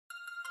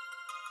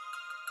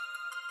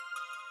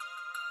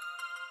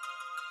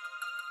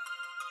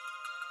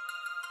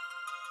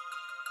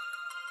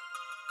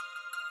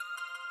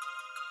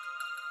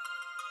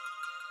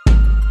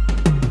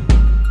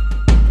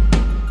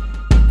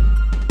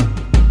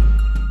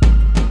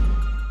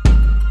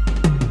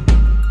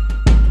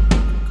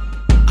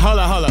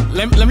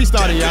me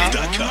start it, y'all.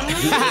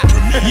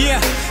 Yeah,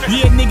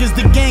 niggas,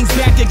 the gang's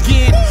back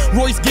again.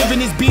 Royce giving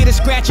his beard a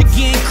scratch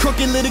again.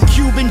 Crooked little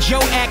Cuban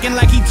Joe acting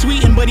like he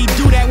tweeting, but he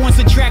do that once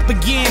the track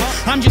begin.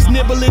 I'm just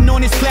nibbling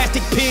on his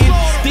plastic pen.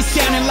 This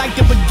sounding like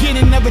the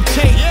beginning of a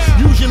tape.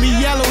 Usually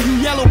yellow, you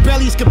yellow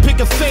bellies can pick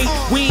a fate.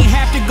 We ain't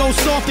have to go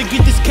soft to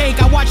get this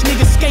cake. I watch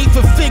niggas skate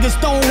for figures,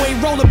 throw away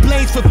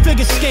rollerblades for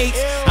figure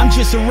skates. I'm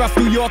just a rough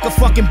New Yorker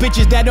fucking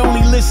bitches that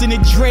only listen to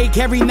Drake.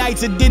 Every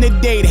night's a dinner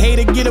date,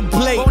 hater get a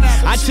plate.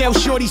 I tell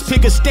shorties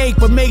pick a steak,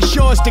 but make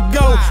sure it's to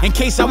go, in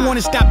case I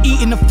wanna stop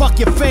eating to fuck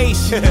your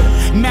face.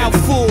 Mouth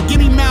full, give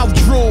me mouth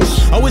drool.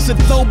 Oh, it's a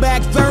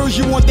throwback verse,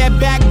 you want that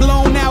back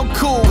blown out,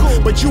 cool.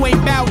 But you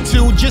ain't bout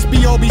to, just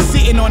be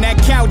sitting on that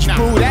couch,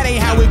 boo. That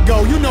ain't how it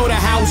go, you know the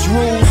house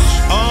rules.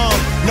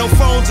 No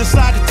phones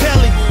inside the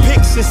telly,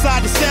 pics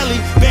inside the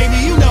celly.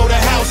 Baby, you know the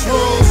house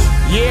rules.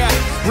 Yeah,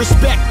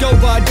 respect over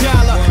 $1,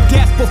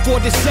 death before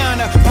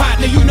dishonor.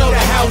 Partner, you know the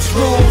house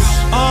rules.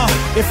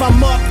 If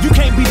I'm up, you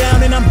can't be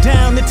down, and I'm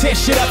down to tear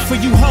shit up for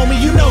you, homie.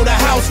 You know the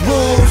house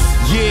rules.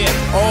 Yeah,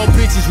 all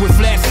bitches with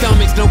flat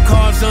stomachs, no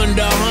cars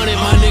under 100,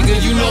 my nigga.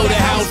 You know the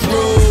house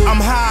rules. I'm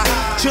high,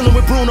 chillin'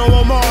 with Bruno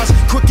on Mars.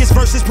 Quickest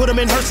verses, put them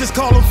in hearses,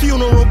 call them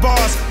funeral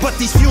bars. But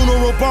these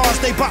funeral bars,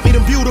 they bought me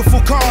them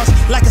beautiful cars.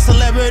 Like a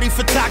celebrity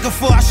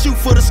photographer, I shoot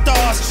for the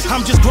stars.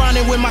 I'm just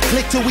grinding with my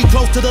clique till we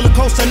close to the La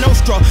Costa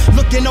Nostra.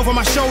 Looking over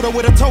my shoulder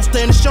with a toaster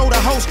and a shoulder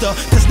holster.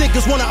 Cause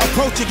niggas wanna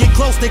approach you, get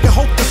close, they can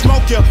hope to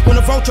smoke you. When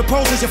a vulture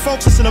poses, your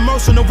folks, it's an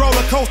emotional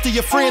roller coaster.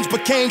 Your friends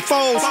became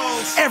foes.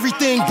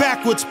 Everything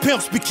backwards,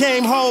 pimps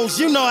became hoes.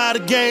 You know how the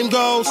game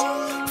goes.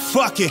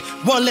 Fuck it,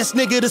 one less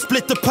nigga to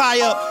split the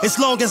pie up. As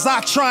long as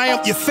I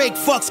triumph, your fake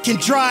fucks can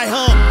dry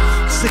hump.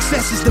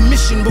 Success is the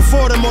mission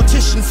before the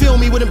mortician fill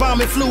me with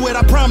embalming fluid.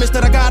 I promise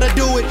that I gotta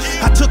do it.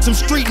 I took some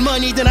street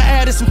money, then I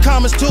added some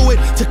commas to it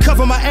to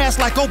cover my ass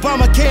like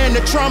Obamacare in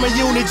the trauma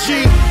unit,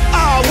 G.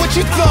 Oh, what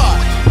you thought?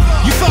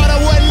 You thought I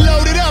wasn't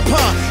loaded up,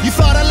 huh? You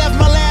thought I left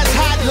my last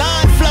hot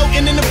line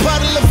floating in a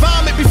puddle of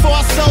vomit before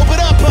I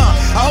sobered up, huh?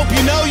 I hope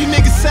you know you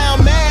niggas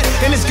sound mad,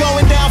 and it's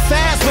going down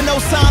fast, but no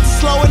signs of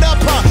slowing up,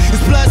 huh?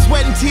 It's blood,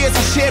 sweat, and tears.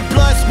 I shed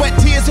blood, sweat,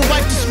 tears, and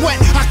wipe the sweat.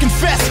 I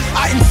confess,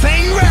 I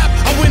insane rap.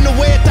 I went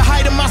away at the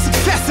height of my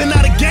success, and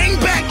now the gang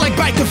back like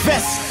biker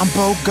vests. I'm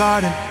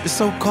Bogarting, the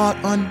so-called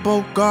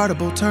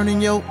unbogartable,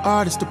 turning your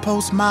artist to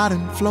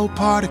postmodern flow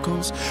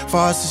particles.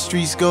 Far as the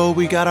streets go,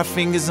 we got our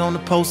fingers on the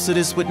pulse of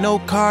this with no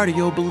cardio.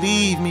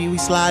 Believe me, we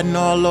sliding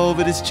all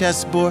over this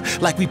chessboard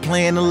like we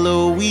playing a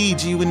little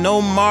Ouija with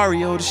no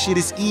Mario. The shit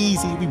is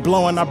easy, we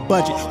blowing our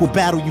budget. We'll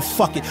battle you,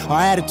 fuck it.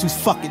 Our attitudes,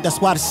 fuck it. That's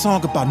why the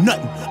song about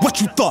nothing.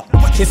 What you thought?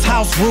 It's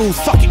house rules,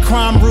 fuck it,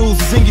 crime rules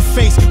is in your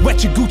face.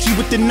 Wet your Gucci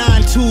with the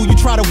 9-2, you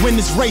try to win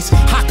this race.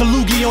 Hock a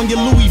loogie on your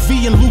Louis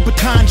V and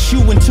Louboutin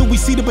shoe until we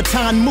see the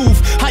baton move.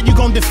 How you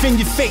gonna defend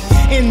your fate?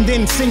 And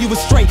then send you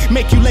straight,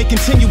 make you lay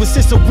continuous.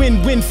 It's a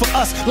win-win for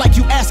us, like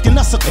you asking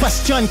us a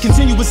question.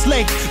 Continuous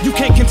lake, you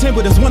can't contend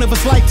with us. One of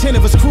us like 10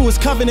 of us, crew is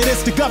covenant.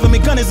 It's the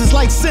government, gunners is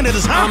like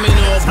senators, huh? I'm in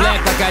all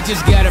black like I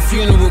just got a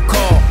funeral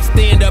call.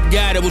 Stand up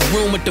guy, there was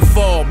room at the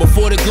fall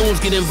before the goons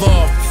get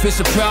involved. If it's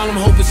a problem,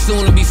 hope it's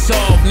soon to be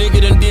solved.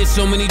 Nigga done did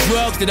so many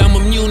drugs that I'm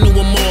immune to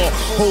them all.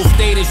 Whole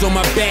state is on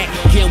my back,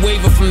 can't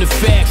waver from the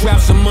fact. Drop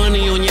some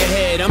money on your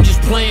head, I'm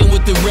just playing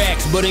with the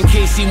racks. But in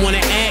case he wanna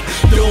act,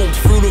 don't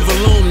fruit of a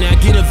loom. Now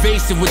get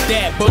evasive with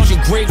that. Bunch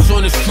of grapes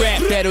on the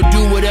strap, that'll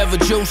do whatever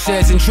Joe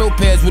says. And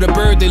Tropez with a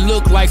bird that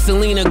look like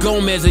Selena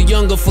Gomez, a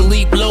younger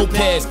Felipe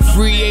Lopez.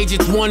 Free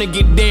agents wanna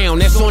get down,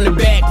 that's on the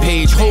back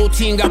page. Whole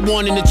team got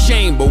one in the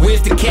chamber,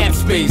 where's the cap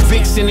space?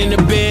 Vixen in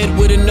the bed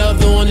with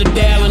another on the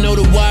dial. I know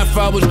the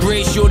Wi-Fi was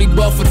great, shorty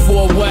buffered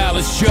for a while.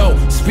 It's Joe,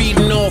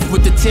 speeding off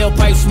with the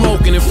tailpipe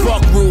smoking. And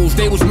fuck rules,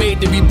 they was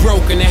made to be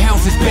broken. The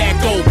house is back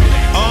open.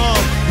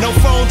 No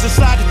phones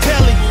inside the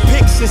telly,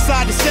 pics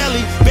inside the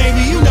celly.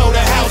 Baby, you know the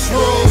house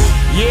rules.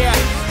 Yeah,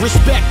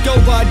 respect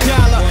over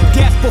 $1,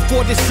 death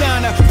before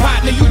dishonor.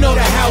 Partner, you know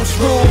the house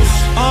rules.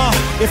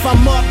 If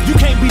I'm up, you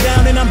can't be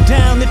down, and I'm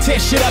down to tear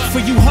shit up for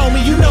you,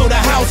 homie. You know the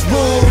house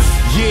rules.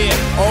 Yeah,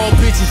 all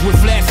bitches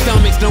with flat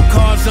stomachs, no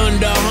cars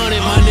under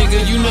 100, my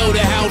nigga. You know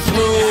the house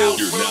rules.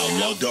 You're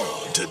now logged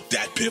on to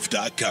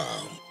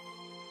thatpiff.com.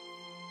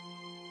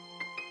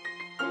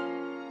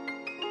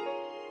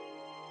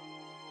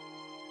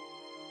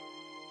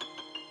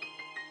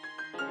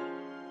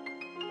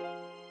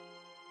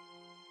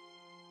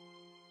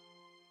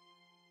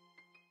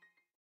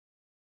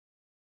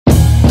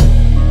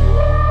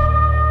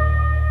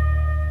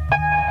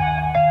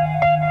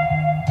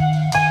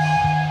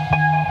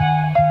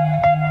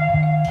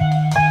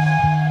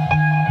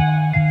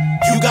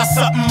 Got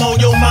something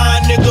on your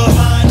mind, nigga.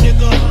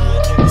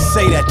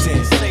 Say that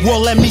then.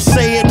 Well, let me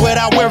say it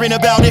without worrying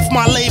about if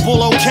my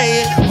label okay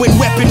it. When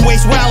weapon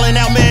waste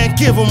wildin' out, man,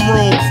 give them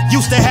room.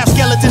 Used to have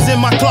skeletons in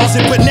my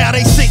closet, but now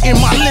they sit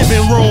in my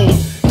living room.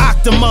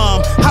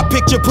 Octomom, I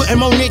picture putting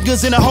more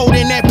niggas in a hole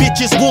in that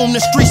bitch's womb. The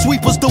street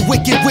sweepers, the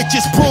wicked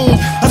witches prune.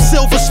 A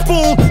silver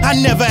spoon, I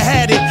never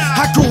had it.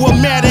 I grew up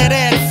mad at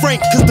Anne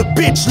Frank, cause the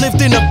bitch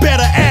lived in a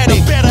better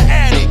attic.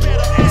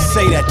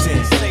 Say that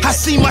then. I I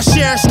see my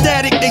share of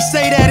static, they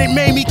say that it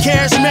made me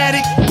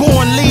charismatic.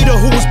 Born leader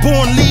who was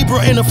born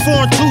Libra in a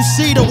foreign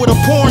two-seater with a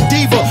porn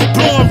diva,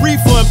 blowing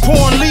reefer and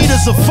pouring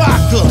liters of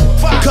vodka.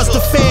 Cause the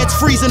feds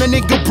freezing a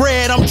nigga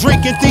bread, I'm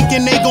drinking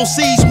thinking they gon'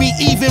 seize me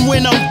even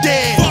when I'm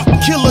dead.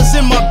 Killers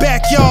in my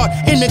backyard,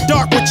 in the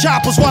dark with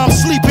choppers while I'm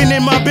sleeping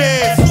in my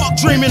bed.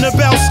 Dreaming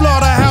about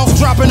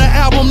Slaughterhouse, dropping an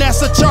album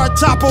that's a chart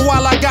topper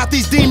while I got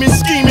these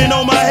demons scheming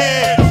on my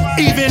head.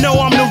 Even though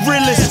I'm the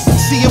realest,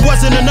 see it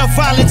wasn't enough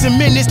violence and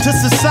menace to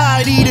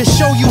society to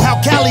show you how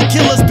Cali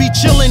killers be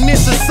chillin' in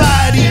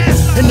society.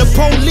 And the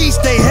police,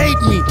 they hate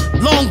me.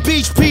 Long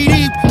Beach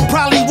PD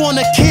probably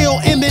wanna kill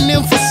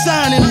Eminem for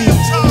signing me.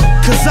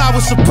 Cause I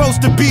was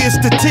supposed to be a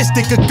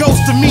statistic, a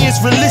ghost to me is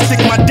realistic.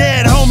 My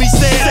dad homie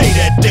said, say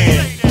that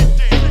damn.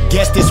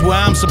 Guess this where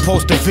I'm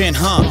supposed to vent,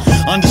 huh?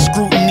 Under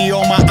scrutiny,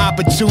 all my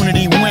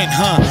opportunity went,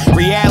 huh?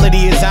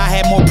 Reality is I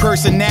had more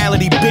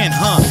personality bent,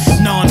 huh?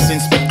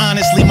 Nonsense, but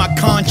honestly my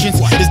conscience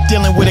is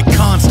dealing with a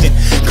constant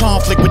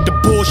conflict with the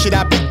bullshit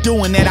I be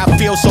doing that I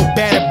feel so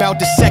bad about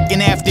the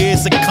second after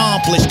it's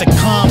accomplished. A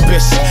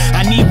compass,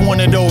 I need one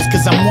of those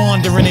cause I'm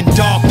wandering in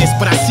darkness,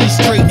 but I see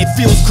straight and it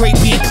feels great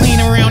being clean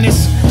around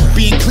this.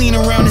 Being clean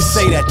around this,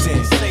 say that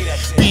thing.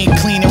 Being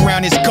clean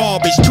around this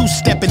garbage,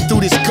 two-stepping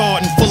through this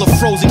garden full of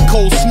frozen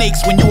cold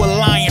snakes. When you a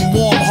lion,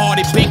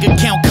 warm-hearted, bank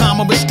account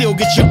comma, but still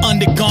get your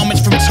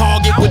undergarments from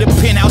Target with a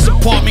penthouse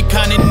apartment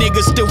kind of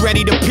nigga, still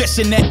ready to piss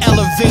in the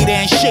elevator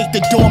and shake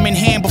the dormant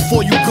hand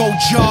before you go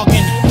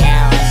jogging.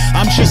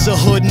 I'm just a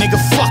hood nigga,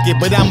 fuck it,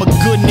 but I'm a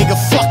good nigga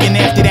fucking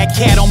after that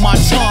cat on my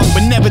tongue.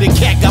 But never the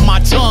cat got my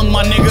tongue,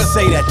 my nigga.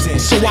 Say that thing.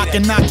 So I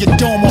can knock your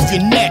dome off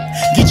your neck,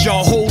 get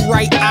your whole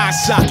right eye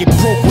socket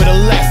broke with a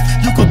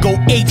left. You could go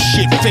ape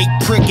shit, fake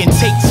prick, and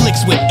take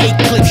flicks with 8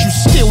 clips. You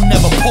still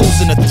never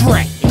posing a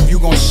threat. If you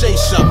gon' say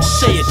something,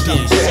 say it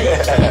then.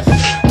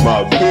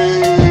 My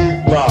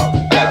big mouth,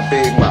 got a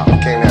big mouth,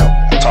 can't help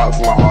it. I talk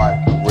from my heart,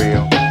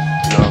 real.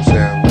 You know what I'm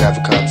saying?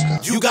 Whatever comes,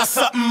 comes. You got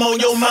something on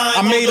your mind.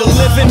 I made a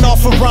living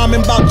off of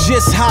rhyming about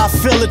just how I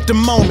feel at the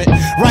moment.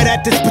 Right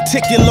at this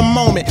particular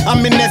moment,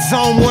 I'm in that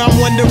zone where I'm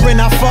wondering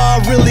how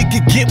far I really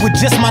could get with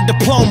just my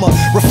diploma.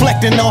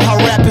 Reflecting on how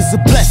rap is a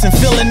blessing,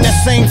 feeling that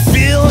same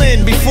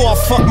feeling before I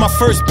fuck my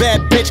first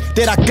bad bitch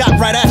that I got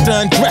right after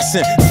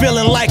undressing.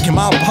 Feeling like, am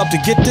I about to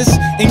get this?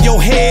 In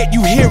your head,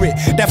 you hear it,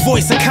 that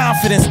voice of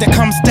confidence that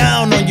comes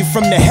down on you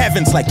from the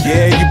heavens. Like,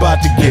 yeah, you about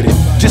to get it.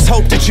 Just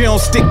hope that you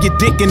don't stick your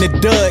dick in the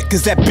dud,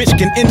 cause that bitch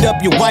can end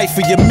up your wife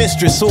or your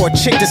mistress, or a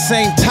chick the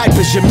same type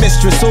as your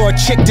mistress, or a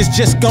chick that's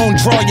just gon'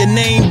 draw your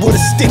name with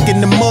a stick in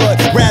the mud,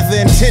 rather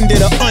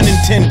intended or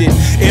unintended.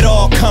 It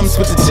all comes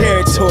with the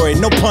territory,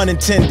 no pun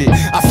intended.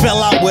 I fell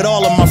out with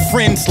all of my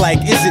friends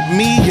like, is it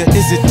me or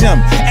is it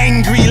them?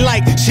 Angry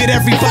like, shit,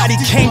 everybody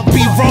can't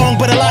be wrong,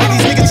 but a lot of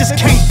these niggas just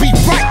can't be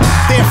right.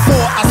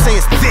 Therefore, I say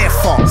it's their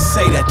fault.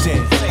 Say that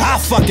then. I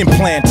fucking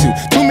plan to.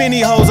 Too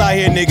many hoes out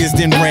here niggas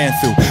done ran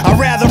through. I'd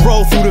rather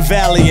roll through the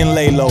valley and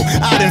lay low.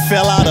 I done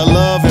fell out of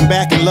love and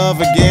back in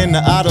love again,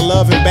 out of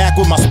love and back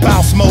with my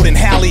spouse mode and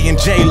Hallie and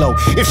J-Lo.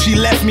 If she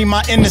left me,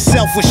 my inner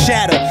self would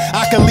shatter.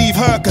 I could leave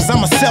her cause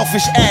I'm a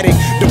selfish addict.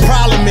 The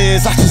problem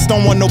is I just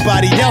don't want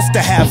nobody else to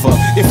have her.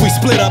 If we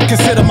split up,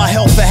 consider my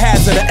health a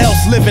hazard, or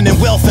else living in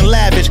wealth and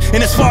lavish.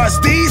 And as far as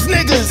these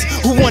niggas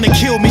who wanna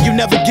kill me, you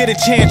never get a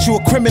chance. You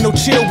a criminal,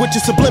 chill with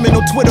your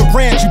subliminal Twitter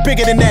rant. You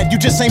bigger than that, you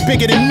just ain't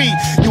bigger than me.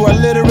 You are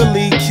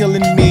literally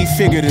killing me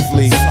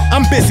figuratively.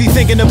 I'm busy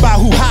thinking about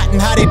who hot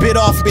and how they bit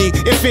off me.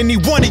 If any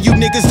one of you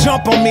niggas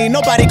jump on me,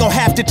 nobody gon'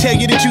 have to tell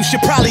you that you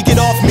should probably get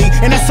off me.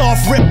 And that's off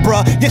rip,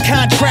 bruh. Your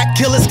contract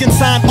killers can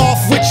sign off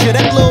with you.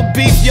 That little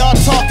beef, y'all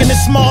talking the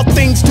small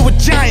things to a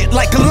giant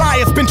like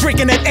Goliath. Been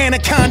drinking that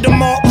anaconda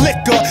malt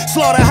liquor.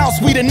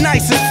 Slaughterhouse, we the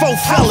nicest four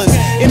fellas.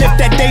 And if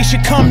that day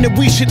should come that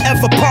we should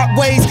ever part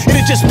ways,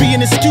 it'll just be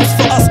an excuse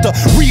for us to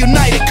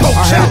reunite at Coachella.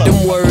 I heard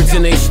them words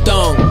and they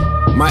stung.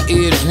 My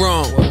ears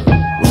wrong.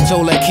 Was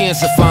told that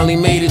cancer finally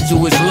made it to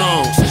his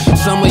lungs.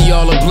 Some of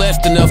y'all are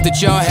blessed enough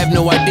that y'all have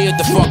no idea what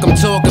the fuck I'm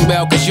talking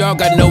about, cause y'all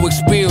got no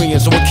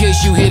experience. So in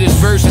case you hear this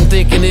verse and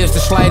thinking there's the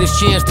slightest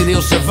chance that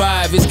he'll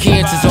survive, his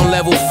cancer's on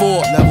level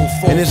 4,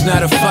 and it's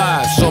not a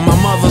 5. So my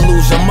mother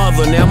lose her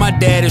mother, now my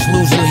dad is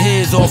losing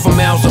his, all from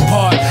miles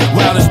apart.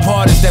 Wildest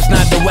part is that's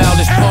not the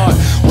wildest part.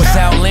 What's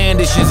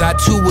outlandish is I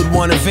too would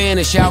wanna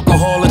vanish.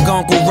 Alcoholic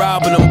Uncle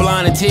robbing them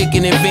blind and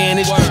taking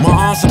advantage. My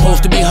aunt's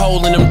supposed to be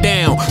holding him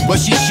down,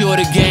 but she's sure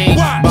to gain.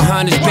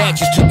 Behind his back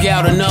just took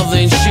out another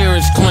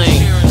insurance claim.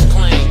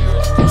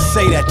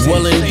 Say that.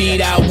 Well,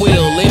 indeed I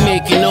will. They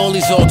making all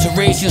these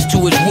alterations to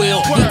his will.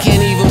 He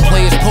can't even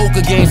play his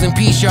poker games in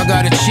peace. Y'all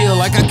gotta chill.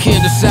 Like I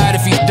can't decide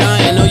if he's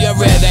dying or y'all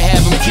rather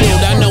have him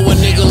killed. I know a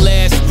nigga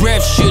last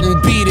breath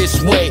shouldn't be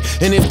this way,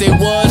 and if there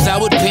was, I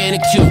would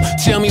panic too.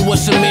 Tell me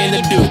what's a man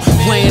to do?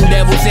 Playing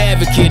devil's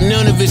advocate,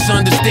 none of it's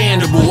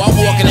understandable. I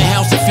walk in the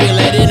house and feel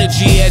that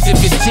energy as if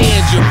it's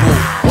tangible.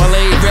 While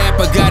a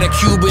rapper got a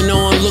Cuban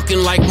on, looking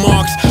like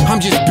Marx, I'm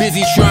just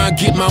busy trying to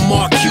get my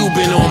Mark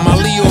Cuban on, my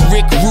Leo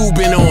Rick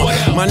Rubin on,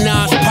 my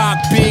Nas Pac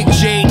Big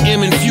J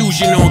M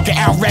infusion on. Get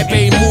out rap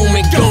a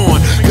movement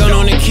gone. Gun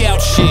on the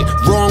couch shit,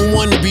 wrong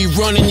one to be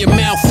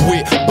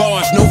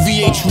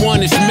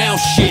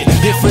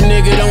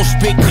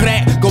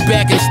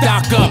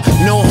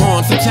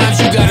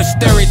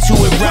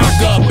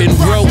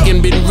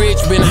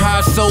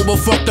got sober,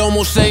 fucked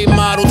almost 8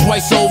 models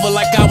twice over,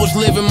 like I was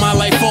living my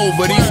life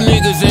over. These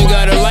niggas ain't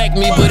gotta like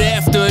me, but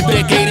after a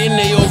decade in,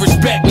 they all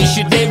respect me.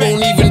 Shit, they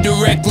won't even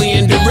directly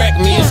indirect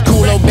me. It's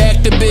cool, oh,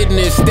 back to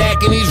business.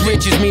 Stacking these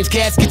riches means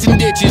caskets and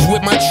ditches.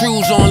 With my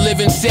trues on,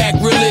 living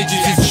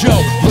sacrilegious. It's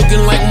Joe,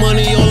 looking like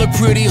money, all the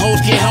pretty hoes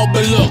can't help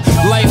but look.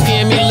 Life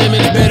gave me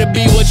limits, better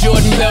be what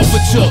Jordan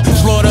Belfort took.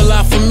 Slaughter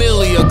La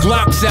Familia,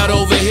 Glocks out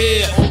over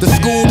here. The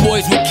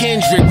schoolboys with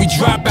Kendrick, we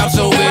dropouts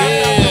over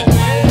here.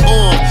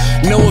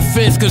 No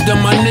offense, cause they're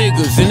my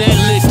niggas, and that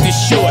list is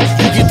short.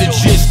 You get the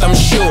gist, I'm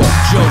sure.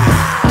 Joe.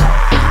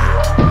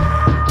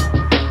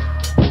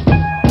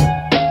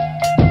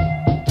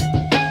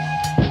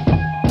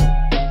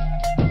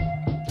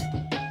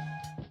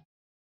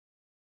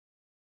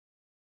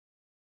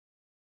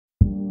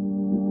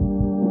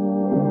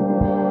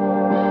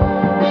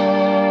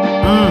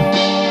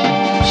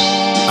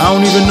 I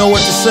don't even know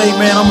what to say,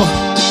 man. I'ma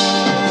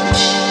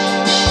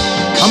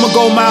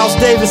go Miles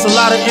Davis, a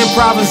lot of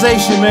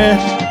improvisation, man.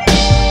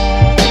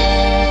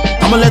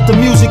 I'ma let the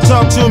music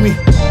talk to me.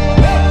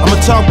 I'ma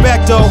talk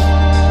back though.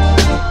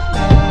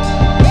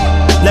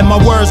 Let my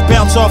words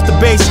bounce off the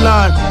bass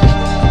line.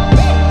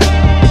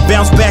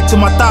 Bounce back to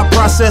my thought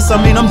process. I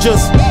mean, I'm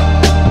just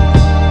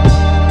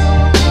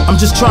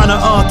trying to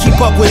keep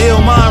up with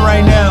ill mind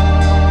right now.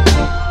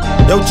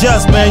 Yo,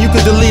 Just, man, you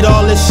can delete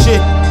all this shit.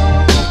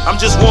 I'm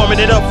just warming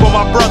it up for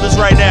my brothers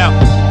right now.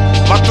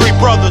 My 3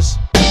 brothers.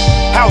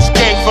 House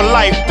gang for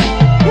life.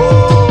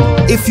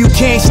 Woo. If you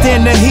can't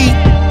stand the heat,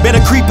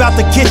 better creep out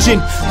the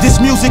kitchen. This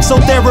music's so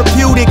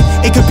therapeutic,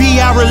 it could be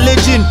our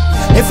religion.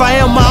 If I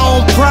am my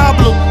own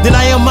problem, then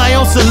I am my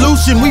own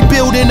solution. We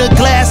building a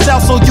glass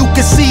house so you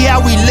can see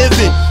how we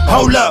living.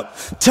 Hold up,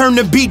 turn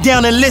the beat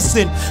down and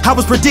listen. I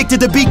was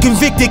predicted to be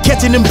convicted,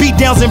 catching them beat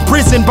downs in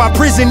prison by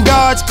prison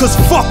guards. Cause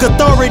fuck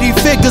authority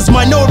figures,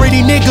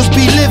 minority niggas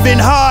be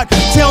living hard.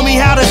 Tell me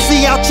how to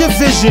see out your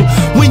vision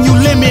when you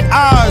limit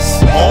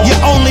ours. You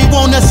only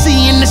wanna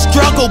see in the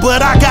struggle, but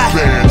I got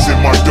bands in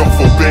my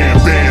duffel,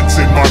 bands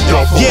in my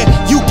duffel. Yeah,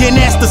 you can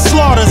ask the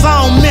Slaughters,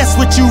 I don't mess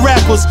with you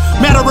rappers.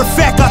 Matter of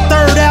fact, our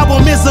 3rd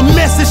album is a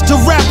message to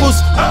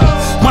rappers.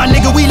 My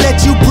nigga, we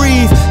let you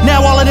breathe.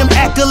 Now all of them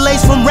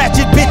accolades from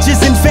ratchet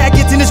bitches and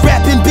faggots in this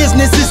rapping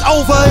business is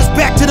over. It's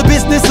back to the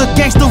business of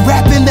gangster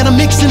rapping that I'm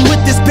mixing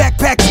with this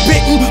backpack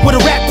spitting with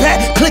a rap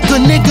pack. Click of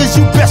niggas,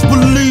 you best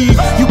believe.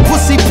 You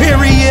pussy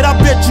period, I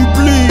bet you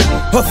bleed.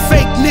 A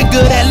fake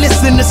nigga that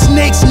listen to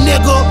snakes,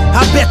 nigga,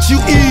 I bet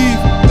you Eve.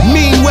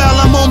 Meanwhile,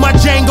 I'm on my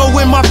Django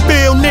with my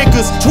field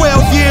niggas.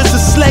 12 years a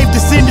slave,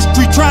 this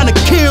industry trying to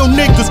kill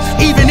niggas.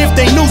 Even if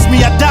they noose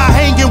me, I die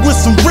hanging with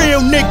some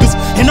real niggas.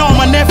 And all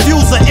my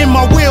nephews are in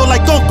my wheel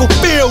like Uncle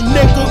Phil,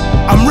 nigga.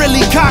 I'm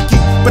really cocky,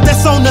 but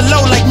that's on the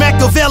low like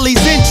Machiavelli's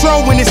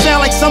intro when it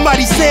sound like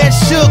somebody said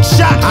Shook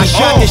shot me. I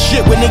shot this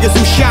shit with niggas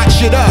who shot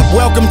shit up.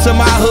 Welcome to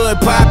my hood,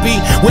 Poppy,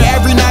 where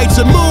every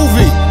night's a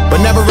movie, but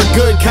never a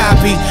good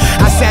copy.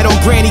 I sat on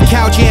granny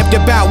couch, amped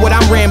about what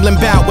I'm rambling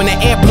about. When the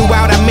amp blew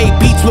out, I made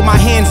beats with my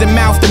hands and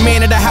mouth. The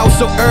man of the house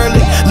so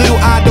early,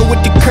 little Ado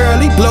with the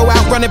curly, blow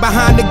out running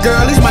behind the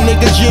girlies. My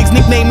nigga Jigs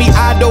nickname me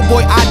Ado,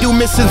 boy I do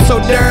missing so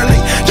dirty.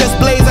 Just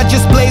blaze, I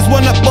just blaze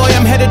one up, boy.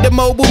 I'm headed to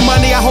mobile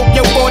money. I hope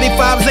your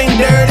 45s ain't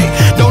dirty.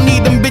 Don't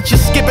need them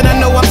bitches skipping. I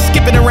know I'm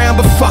skipping around,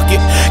 but fuck it,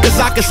 cause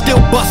I can still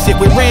bust it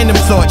with random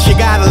thoughts. You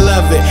gotta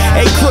love it.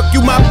 Hey Crook,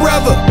 you my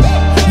brother.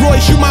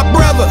 Royce, you my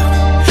brother.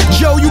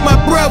 Joe, you my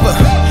brother.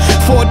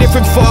 4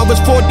 different fathers,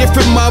 4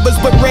 different mothers,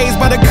 but raised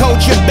by the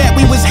culture. Bet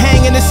we was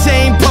hanging the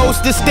same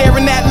poster,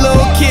 staring at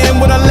little kid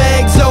with our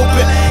legs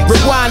open.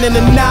 Rewinding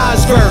the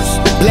Nas verse,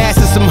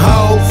 blasting some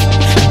hoes,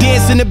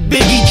 dancing to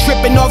Biggie,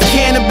 tripping off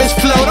cannabis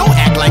flow. Don't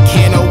act like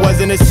Kano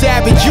wasn't a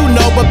savage, you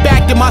know. But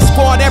back to my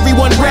squad,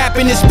 everyone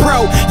rapping is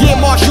pro. Yeah,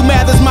 Marshall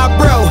Mathers my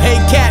bro. Hey,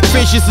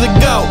 Catfish is a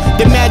go.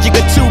 The magic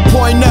of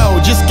 2.0,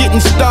 just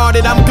getting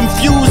started. I'm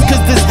confused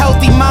cause this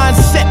healthy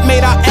mindset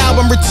made our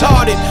album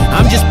retarded.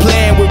 I'm just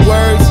playing with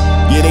words.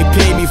 Yeah, they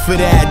pay me for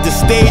that. The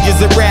stage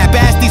is a rap.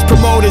 Ask these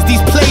promoters,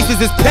 these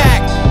places is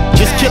packed.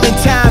 Just killing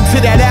time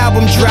till that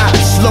album drop.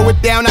 Slow it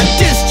down, I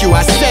dissed you.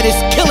 I said it's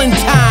killing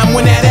time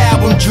when that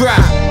album drop.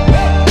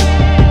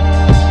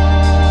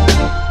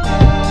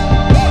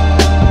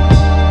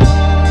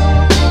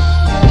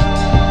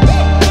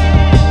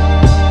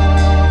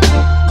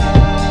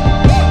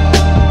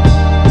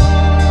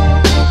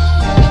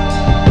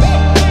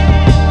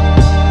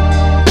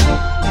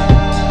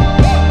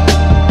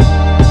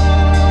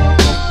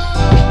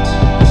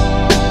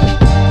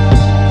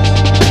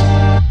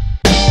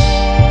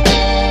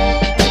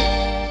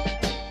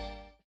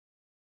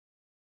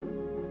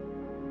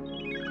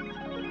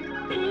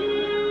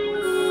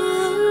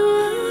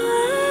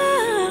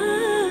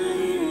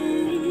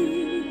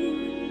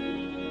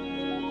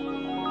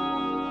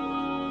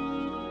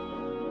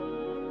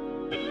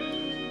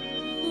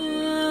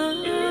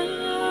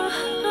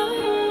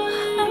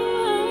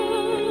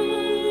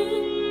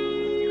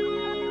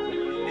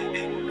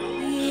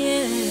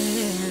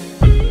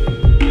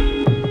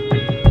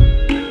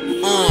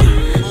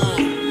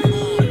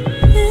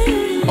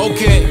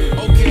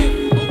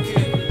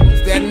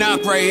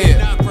 knock right here.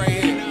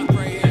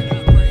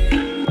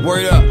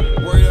 Word up.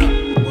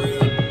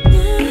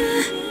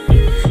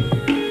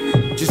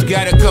 Just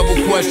got a couple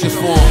questions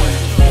for him.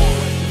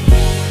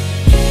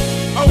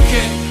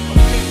 Okay.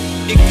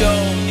 It go.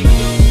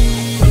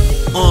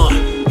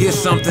 Here's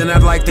something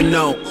I'd like to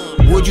know.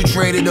 Would you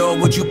trade it or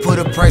would you put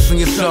a price on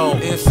your soul?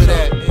 Answer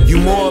that. You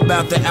more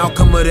about the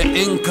outcome of the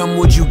income.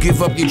 Would you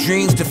give up your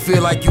dreams to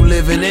feel like you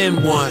living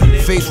in one?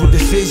 Faced with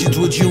decisions,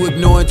 would you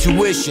ignore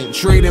intuition?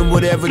 Trading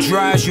whatever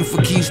drives you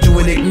for keys to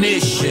an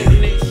ignition?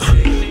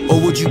 Or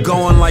would you go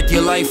on like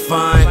your life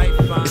fine?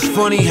 It's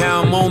funny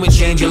how a moment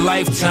change your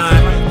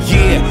lifetime.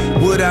 Yeah,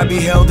 would I be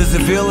held as a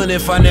villain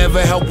if I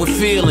never helped with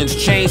feelings?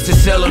 Change to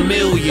sell $1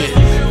 million.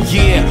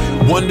 Yeah,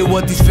 wonder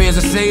what these fans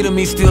will say to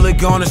me. Still it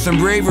garner some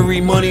bravery,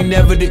 money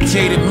never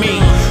dictated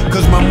me.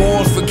 Cause my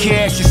morals for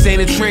cash just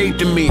ain't a trade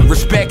to me.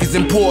 Respect is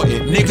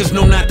important, niggas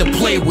know not to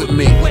play with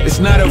me. It's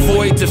not a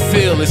void to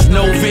fill, it's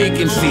no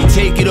vacancy.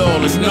 Take it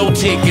all, it's no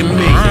taking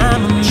me.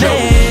 I'm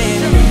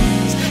amazed.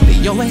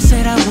 They always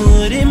said I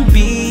wouldn't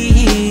be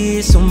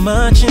here, so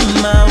much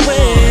in my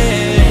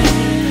way.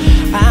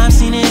 I've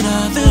seen it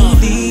all through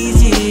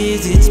these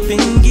years, it's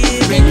been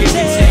give and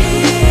take.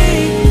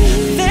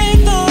 They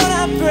thought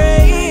I'd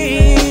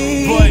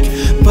break,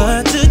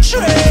 but to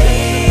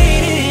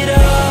trade it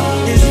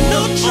all, there's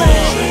no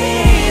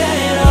trade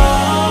at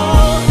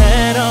all.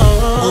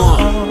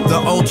 The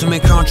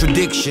ultimate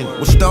contradiction.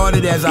 What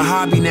started as a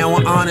hobby, now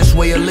an honest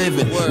way of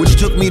living. Which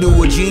took me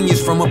to a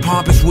genius from a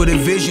pompous with a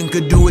vision.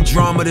 Could do a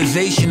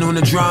dramatization on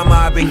the drama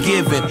I've been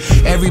given.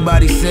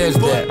 Everybody says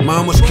that,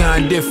 mine was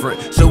kinda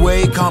different. So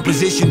a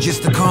composition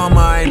just to calm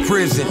my in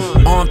prison.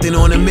 Armed and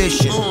on a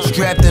mission,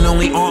 strapped and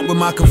only armed with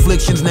my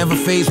conflictions. Never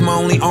phased, my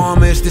only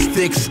armor is this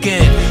thick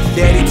skin.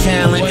 Daddy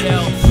talent,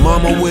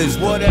 mama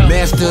wisdom.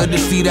 Master of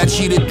deceit, I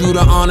cheated through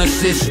the honor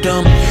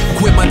system.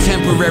 Quit my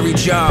temporary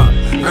job,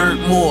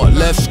 earned more.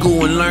 Left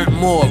school and learned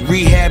more,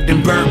 rehabbed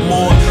and burnt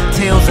more.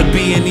 Tales of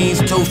B&E's,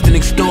 toasting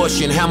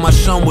extortion. How my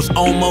son was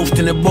almost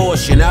an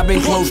abortion. I've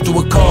been close to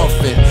a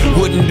coffin.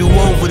 Wouldn't do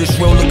over this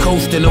roller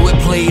coaster. No, it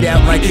played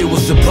out like it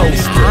was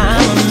supposed to.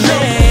 I'm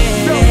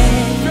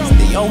amazed.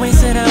 They always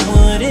said I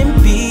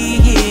wouldn't be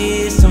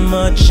here, so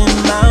much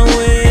in my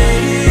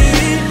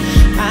way.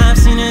 I've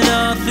seen it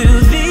all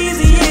through these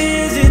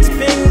years, it's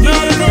been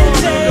give and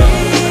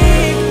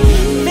take.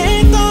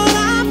 They thought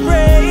I'd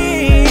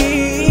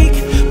break,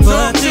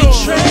 but to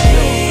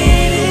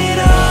trade it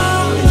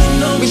all, there's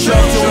no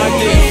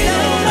trade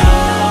at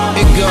all.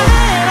 It go.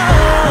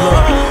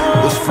 Look,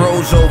 was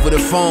froze over the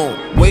phone,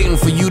 waiting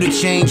for you to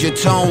change your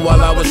tone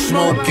while I was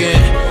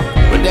smoking.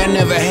 But that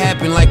never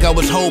happened like I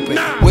was hoping.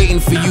 Waiting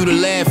for you to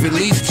laugh, at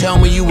least tell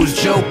me you was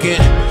joking.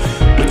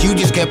 But you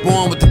just kept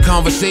on with the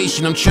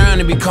conversation. I'm trying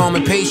to be calm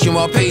and patient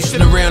while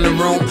pacing around the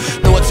room.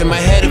 Thoughts in my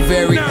head are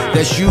very.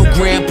 That's you,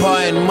 Grandpa,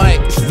 and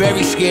Mike. It's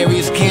very scary,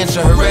 it's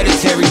cancer,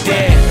 hereditary,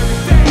 Dad.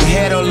 We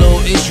had our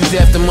little issues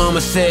after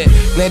Mama said,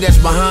 glad that's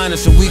behind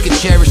us so we can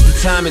cherish the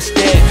time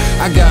instead.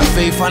 I got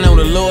faith, I know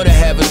the Lord to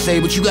have a say,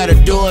 but you got a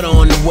daughter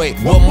on the way.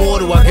 What more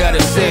do I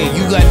gotta say?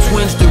 You got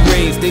twins to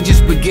raise, they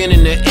just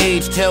beginning to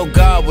age. Tell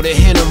God with a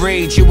hint of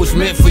rage, it was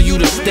meant for you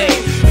to stay.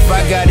 If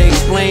I gotta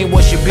explain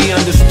what should be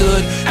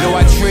understood, no,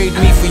 I'd trade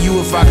me for you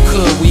if I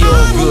could. We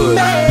all good.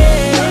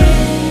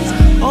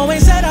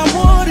 Always said I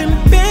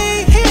wouldn't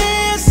be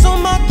here, so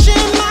much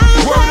in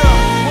my way.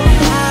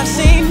 I've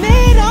seen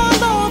it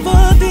all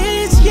over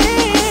these years.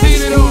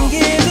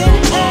 Give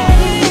and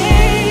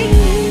take.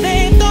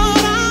 They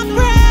thought I'd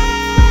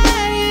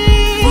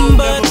break,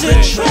 but to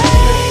trade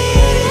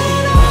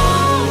it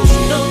all, there's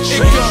no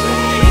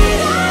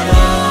trade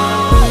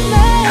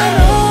at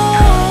all.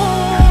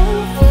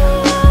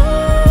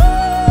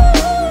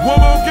 One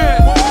more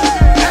again.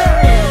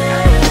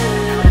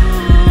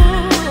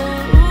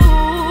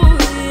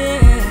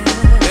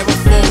 Never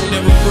fall,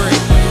 never break.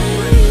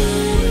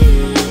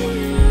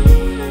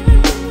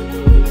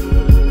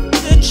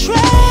 To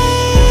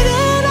trade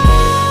it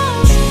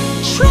all,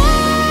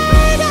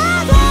 trade it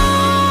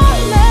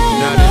all.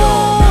 Not at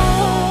all.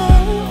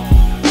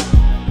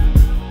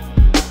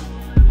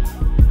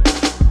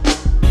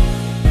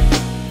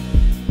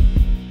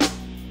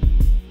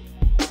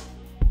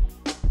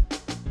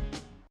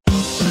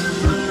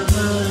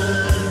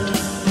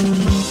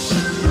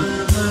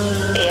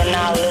 You're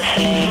now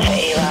listening to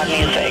A-Rod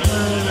Music.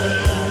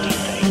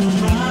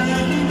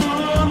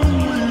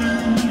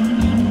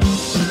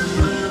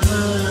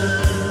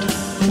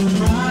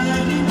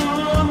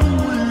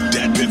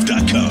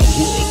 DatPiff.com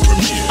world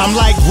premiere. I'm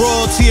like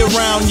royalty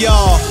around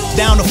y'all.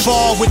 Down to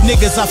fall with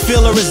niggas I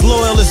feel are as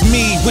loyal as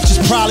me, which is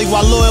probably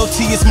why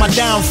loyalty is my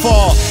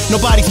downfall.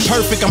 Nobody's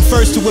perfect, I'm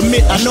first to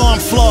admit I know I'm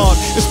flawed,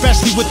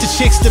 especially with the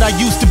chicks that I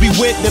used to be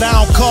with that I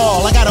don't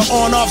call. I got an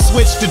on-off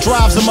switch that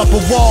drives them up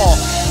a wall.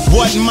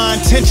 Wasn't my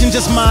intention,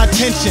 just my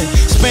attention.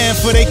 Span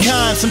for they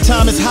kind,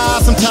 sometimes it's high,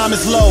 sometimes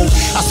it's low.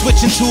 I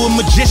switch into a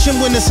magician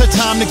when it's her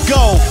time to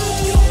go.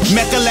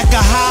 Mecca Lecca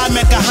high,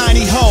 Mecca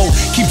honey ho.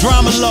 Keep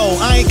drama low,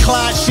 I ain't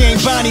Clyde, she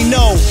ain't Bonnie,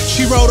 no.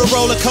 She rode a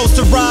roller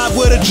coaster ride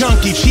with a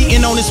junkie,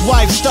 cheating on his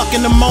wife, stuck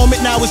in the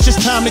moment, now it's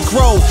just time to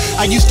grow.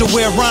 I used to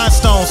wear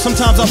rhinestones,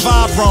 sometimes I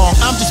vibe wrong.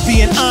 I'm just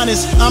being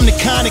honest, I'm the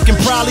kind that can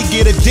probably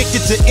get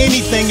addicted to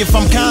anything if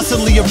I'm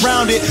constantly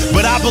around it.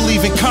 But I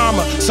believe in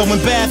karma, so when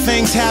bad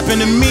things happen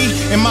to me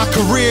in my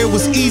career, it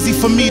was easy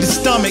for me to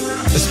stomach.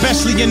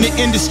 Especially in the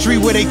industry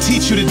where they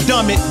teach you to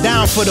dumb it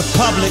down for the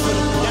public.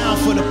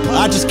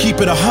 I just keep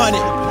it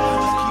 100.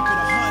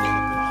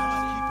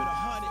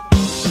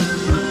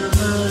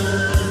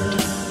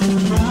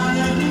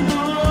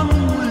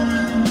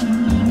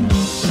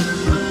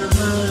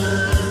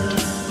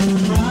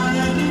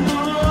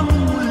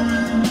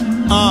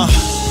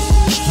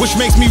 Which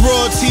makes me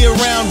royalty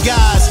around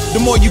guys. The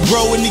more you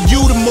grow into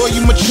you, the more you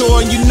mature,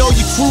 and you know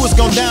your crew is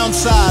gon'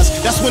 downsize.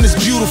 That's when it's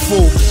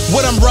beautiful.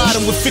 What I'm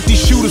riding with 50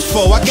 shooters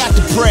for, I got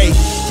to pray.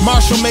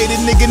 Marshall made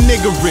a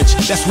nigga rich.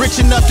 That's rich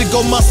enough to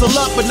go muscle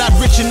up, but not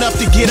rich enough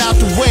to get out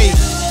the way.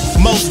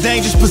 Most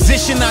dangerous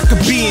position I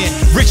could be in.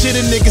 Richer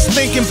than niggas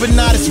thinking, but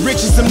not as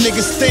rich as them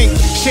niggas think.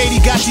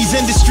 Shady got these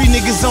industry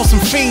niggas on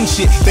some fiend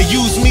shit. They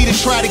use me to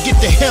try to get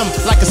to him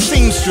like a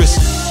seamstress.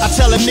 I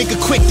tell a nigga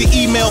quick to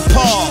email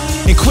Paul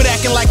and quit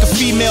acting like a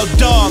female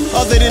dog.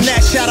 Other than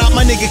that, shout out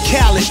my nigga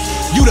Khaled.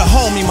 You the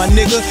homie, my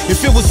nigga.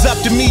 If it was up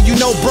to me, you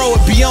know bro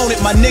would be on it,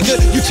 my nigga.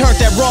 You turned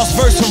that Ross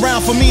verse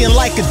around for me in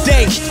like a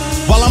day.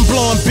 While I'm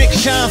blowing Big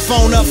Sean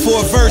phone up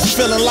for a verse,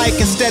 feeling like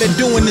instead of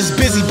doing this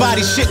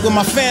busybody shit with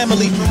my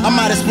family, I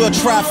might as well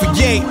try for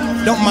Ye.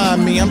 Don't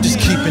mind me, I'm just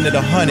keeping it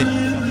 100.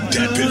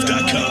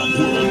 DatPiff.com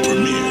world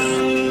premiere.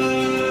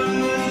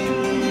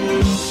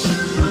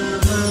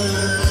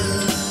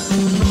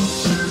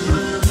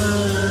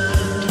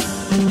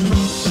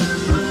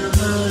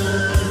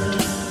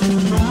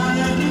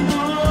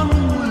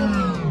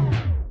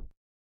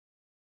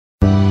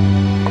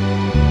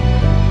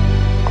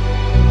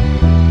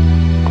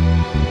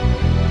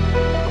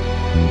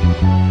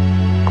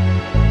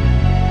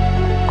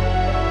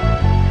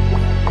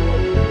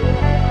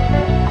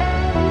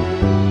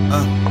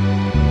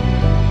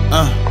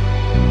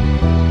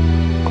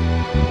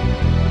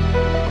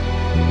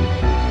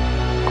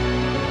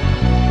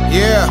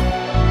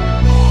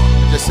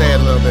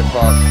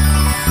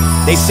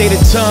 They say the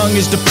tongue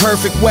is the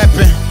perfect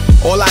weapon.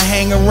 All I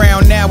hang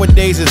around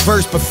nowadays is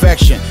verse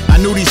perfection. I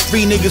knew these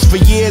 3 niggas for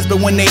years, but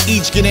when they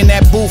each get in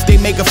that booth, they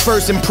make a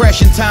first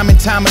impression time and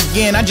time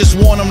again. I just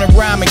want them to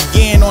rhyme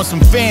again on some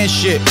fan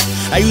shit.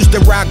 I used to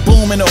rock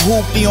boom in a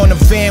hoopty on the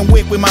Van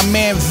Wick with my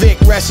man Vic,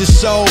 rest his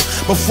soul.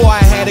 Before I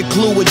had a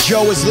clue what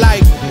Joe is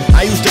like,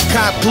 I used to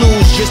cop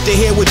clues just to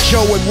hear what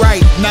Joe would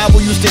write.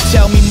 Novel used to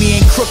tell me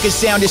and Crooked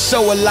sounded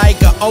so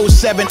alike. A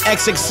 07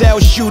 XXL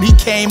shoot, he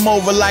came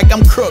over like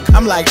I'm Crook.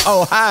 I'm like,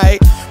 oh hi,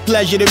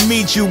 pleasure to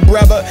meet you,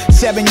 brother.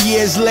 7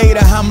 years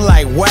later, I'm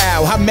like,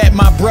 wow, I met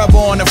my brother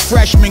on a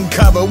freshman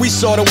cover. We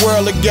saw the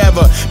world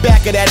together,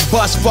 back of that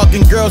bus,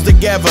 fucking girls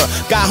together.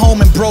 Got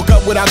home and broke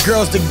up with our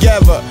girls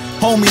together.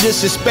 Homie,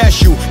 this is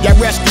special. Y'all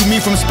rescued me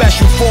from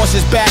special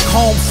forces back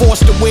home,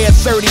 forced to wear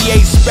 38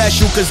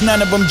 special, cause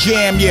none of them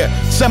jam, yeah.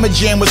 Summer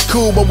Jam was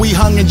cool, but we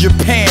hung in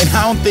Japan.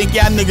 I don't think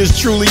y'all niggas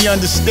truly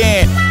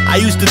understand. I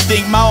used to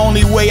think my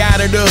only way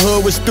out of the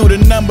hood was through the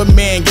number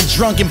man. Get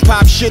drunk and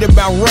pop shit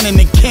about running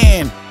the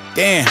can.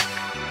 Damn,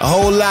 a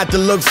whole lot to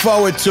look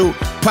forward to.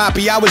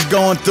 Poppy, I was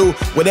going through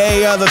what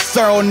every other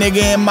thorough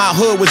nigga in my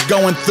hood was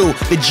going through.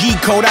 The G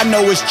code, I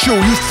know is true.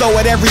 You throw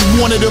at every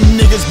one of them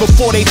niggas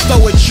before they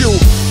throw at you.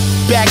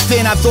 Back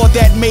then I thought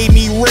that made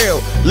me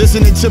real.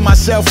 Listening to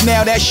myself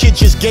now, that shit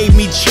just gave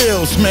me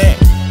chills, man.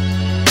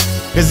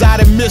 Cause I'd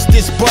have missed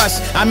this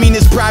bus. I mean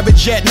this private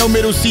jet, no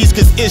middle seats,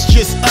 cause it's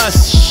just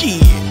us,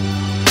 shit.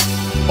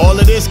 All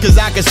of this cause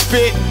I can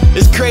spit.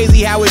 It's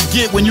crazy how it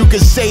get when you can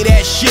say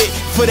that shit.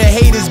 For the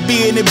haters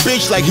being a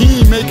bitch like he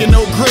ain't making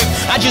no grip.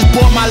 I just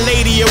bought my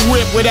lady a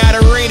whip without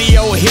a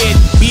radio hit,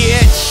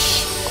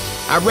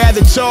 bitch. I'd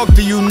rather talk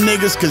to you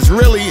niggas, cause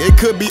really it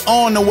could be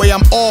on the way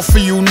I'm off for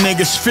you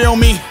niggas, feel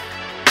me?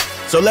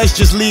 So let's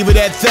just leave it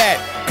at that.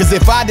 Cause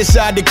if I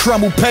decide to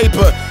crumble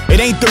paper, it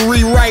ain't to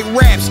rewrite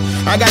raps.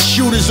 I got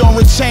shooters on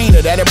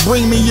retainer that'll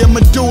bring me your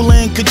medulla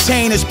in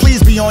containers.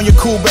 Please be on your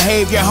cool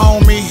behavior,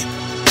 homie.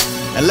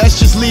 And let's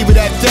just leave it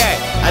at that.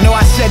 I know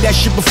I said that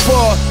shit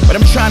before, but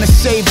I'm trying to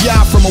save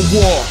y'all from a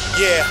war.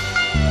 Yeah,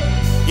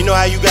 you know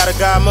how you got a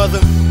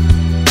godmother?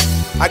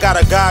 I got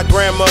a god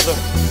grandmother.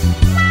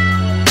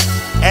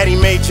 Addie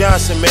Mae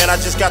Johnson, man. I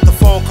just got the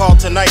phone call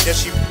tonight that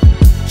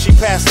she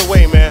passed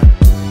away, man.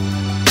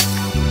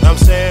 Know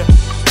what I'm saying?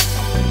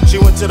 She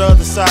went to the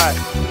other side.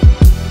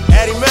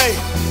 Addie Mae,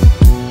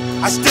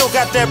 I still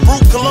got that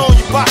Brute cologne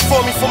you bought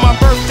for me for my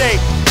birthday.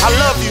 I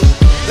love you.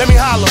 Let me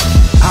holler.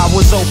 I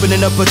was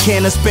opening up a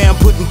can of Spam,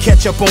 putting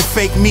ketchup on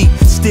fake meat.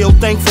 Still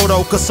thankful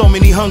though, cause so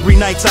many hungry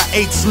nights I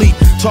ate sleep.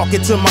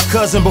 Talking to my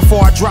cousin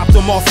before I dropped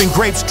him off in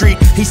Grape Street.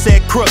 He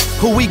said, Crook,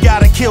 who we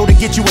gotta kill to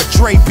get you a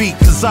Dre beat?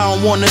 Cause I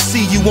don't wanna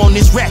see you on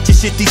this ratchet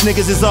shit these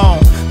niggas is on.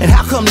 And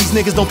how come these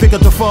niggas don't pick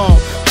up the phone?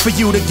 for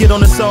you to get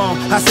on the song.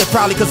 I said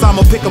probably cause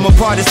I'ma pick them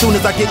apart as soon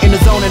as I get in the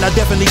zone. And I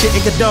definitely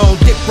didn't condone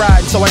dick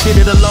riding, so I did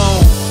it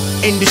alone.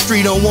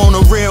 Industry don't want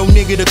a real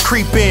nigga to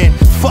creep in.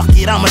 Fuck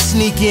it, I'ma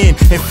sneak in.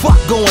 And fuck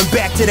going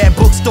back to that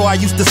bookstore I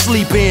used to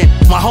sleep in.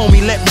 My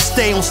homie let me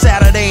stay on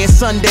Saturday and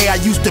Sunday. I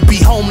used to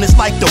be homeless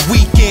like the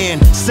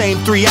weekend. Same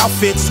 3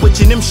 outfits,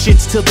 switching them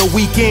shits till the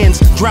weekends.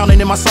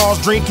 Drowning in my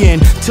sauce, drinking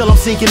till I'm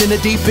sinking in the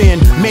deep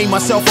end. Made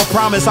myself a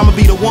promise, I'ma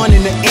be the one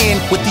in the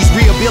end. With these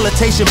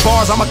rehabilitation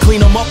bars, I'ma clean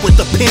them up with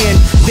the pen.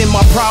 Then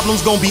my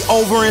problems gon' be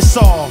over and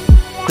solved.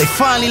 They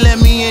finally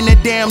let me in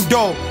that damn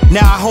door.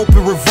 Now I hope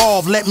it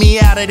revolve. Let me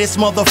out of this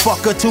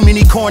motherfucker. Too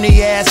many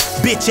corny ass,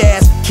 bitch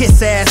ass,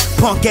 kiss ass,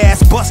 punk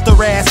ass, buster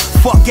ass,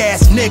 fuck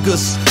ass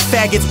niggas.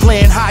 Faggots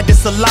playing hide the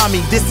salami.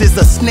 This is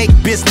a snake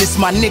business,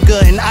 my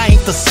nigga, and I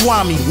ain't the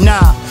swami.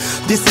 Nah,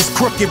 this is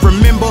crooked.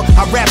 Remember,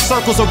 I rap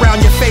circles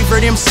around your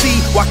favorite MC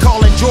while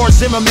calling George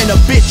Zimmerman a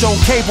bitch on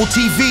cable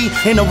TV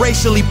in a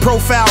racially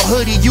profiled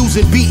hoodie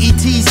using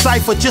BET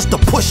cipher just to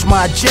push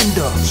my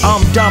agenda.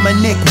 I'm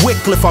Dominic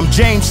Wycliffe, I'm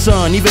James'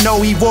 son. Even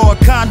though he wore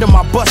a condom,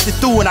 I busted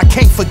through and I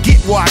can't forget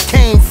where I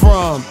came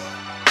from.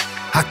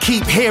 I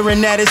keep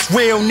hearing that it's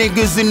real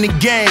niggas in the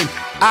game.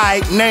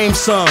 I name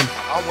some.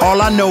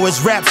 All I know is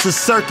rap's a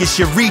circus,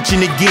 you're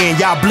reaching again.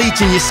 Y'all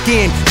bleaching your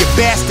skin, you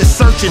bastards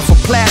searching for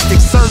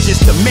plastic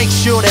surgeons to make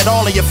sure that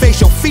all of your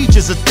facial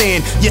features are thin.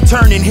 You're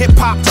turning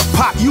hip-hop to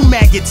pop, you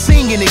maggot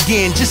singing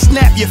again. Just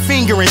snap your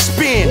finger and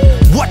spin.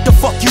 What the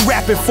fuck you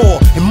rapping for?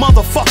 And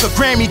motherfucker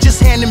Grammy just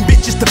handing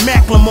bitches to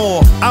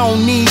Macklemore. I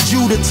don't need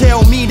you to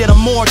tell me that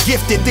I'm more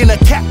gifted than a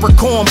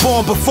Capricorn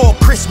born before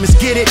Christmas,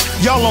 get it?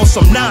 Y'all on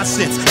some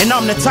nonsense, and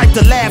I'm the type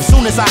to laugh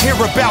soon as I hear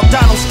about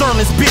Donald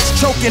Sterling's bitch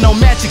choking on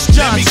Magic's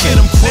Johnson.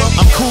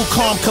 I'm cool,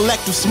 calm,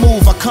 collective,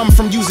 smooth. I come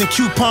from using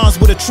coupons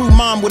with a true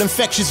mom with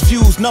infectious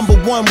views. Number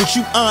one, would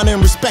you honor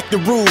and respect the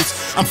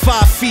rules? I'm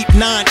 5 feet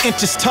 9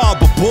 inches tall,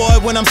 but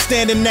boy, when I'm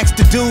standing next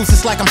to dudes,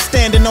 it's like I'm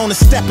standing on a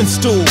stepping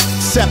stool.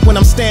 Except when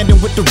I'm standing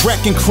with the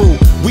wrecking crew.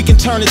 We can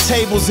turn the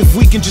tables if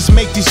we can just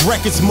make these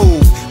records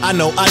move. I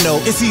know,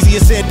 it's easier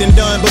said than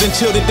done, but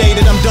until the day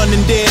that I'm done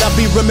and dead, I'll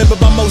be remembered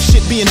by most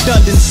shit being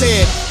done than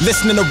said.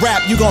 Listening to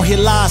rap, you gon'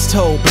 hear lies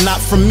told, but not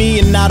from me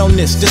and not on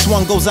this. This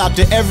one goes out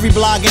to every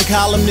blogging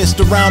columnist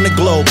around the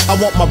globe. I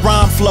want my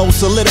rhyme flow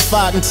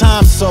solidified in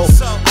time, so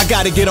I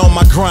gotta get on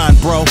my grind,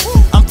 bro.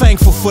 I'm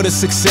thankful for the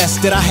success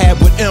that I had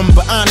with him,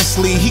 but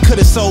honestly, he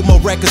could've sold more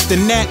records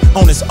than that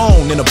on his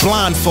own in a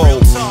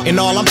blindfold. And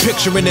all I'm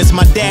picturing is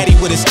my daddy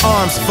with his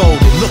arms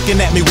folded, looking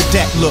at me with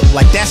that look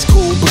like that's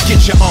cool, but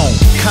get your own.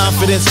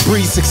 Confidence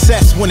breeds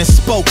success when it's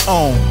spoke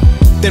on.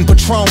 Then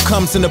Patron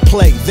comes into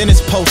play, then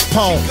it's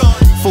postponed.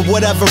 For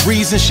whatever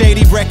reason,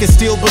 Shady Records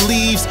still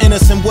believes in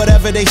us, and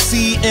whatever they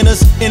see in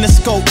us,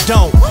 Interscope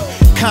don't.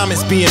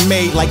 Comments being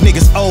made like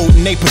niggas old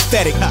and they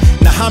pathetic.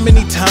 Now how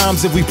many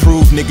times have we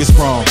proved niggas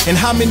wrong? And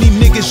how many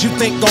niggas you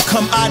think gon'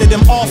 come out of them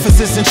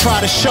offices and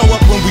try to show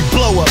up when we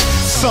blow up?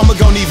 Some are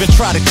gon' even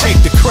try to take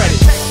the credit.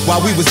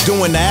 While we was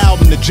doing the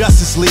album, the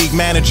Justice League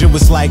manager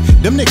was like,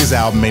 them niggas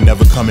album ain't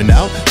never coming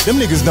out. Them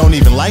niggas don't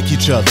even like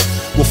each other.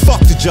 Well, fuck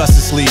the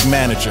Justice League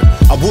manager.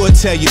 I would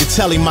tell you to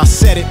tell him I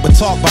said it, but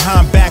talk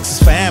behind backs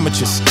is for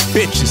amateurs,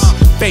 bitches,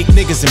 fake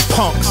niggas and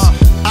punks.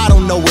 I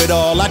don't know it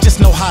all, I just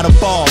know how to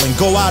ball and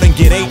go out and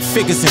get 8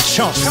 figures in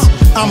chunks.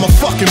 I'm a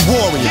fucking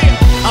warrior.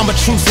 I'm a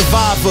true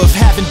survivor of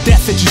having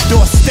death at your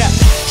doorstep.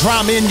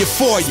 Drama in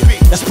euphoria.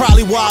 That's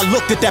probably why I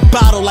looked at that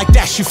bottle like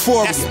that's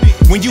euphoria.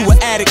 When you an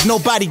addict,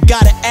 nobody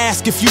gotta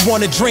ask if you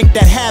wanna drink.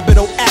 That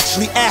habit'll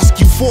actually ask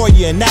you for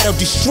you, and that'll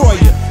destroy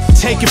you.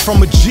 Take it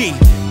from a G.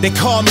 They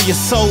call me a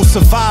soul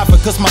survivor,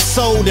 cause my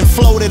soul then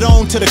floated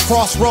on to the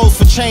crossroads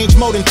for change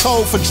more than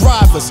toll for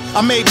drivers.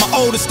 I made my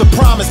oldest a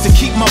promise to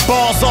keep my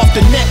balls off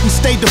the net and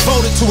stay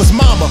devoted to his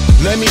mama.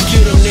 Let me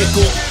get a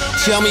nickel.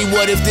 Tell me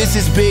what if this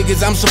is big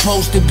as I'm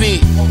supposed to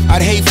be?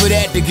 I'd hate for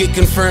that to get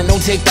confirmed.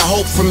 Don't take the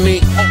hope from me,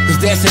 cause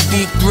that's a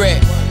deep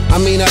threat. I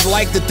mean, I'd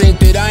like to think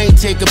that I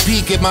ain't take a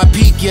peek at my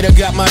peak yet I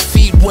got my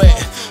feet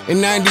wet. In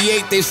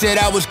 '98 they said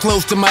I was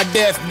close to my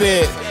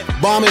deathbed.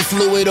 Bombing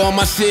fluid on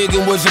my cig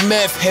and was a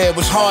meth head.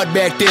 Was hard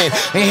back then,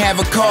 ain't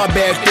have a car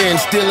back then.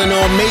 Stealing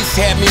on mace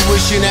had me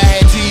wishing I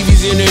had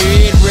TVs in the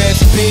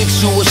headrest. Big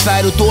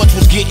suicidal thoughts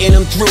was getting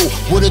them through.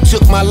 Would've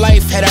took my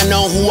life had I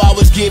known who I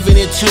was giving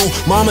it to.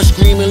 Mama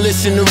screaming,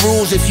 listen to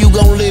rules if you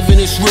gon' live in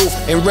this roof.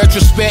 In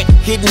retrospect,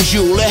 hidden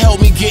jewel, it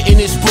helped me get in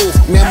this booth.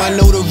 Now my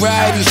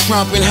notoriety's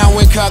trumping, how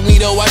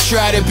incognito I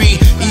try to be.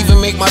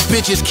 Even make my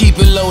bitches keep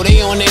it low,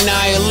 they on their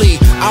Nia Lee.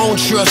 I don't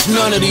trust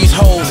none of these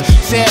hoes.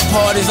 Sad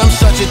part is I'm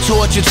such a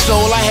tortured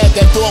soul. I had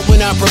that thought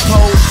when I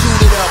proposed.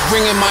 Shoot it up,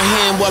 bringing my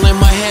hand while in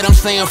my head I'm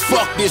saying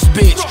fuck this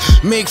bitch.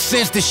 Makes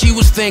sense that she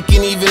was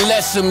thinking even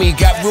less of me.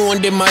 Got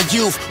ruined in my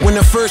youth when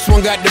the first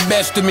one got the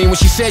best of me. When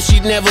she said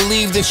she'd never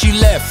leave, then she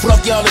left.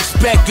 Fuck y'all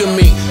expect of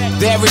me.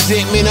 That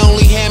resentment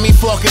only had me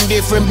fucking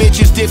different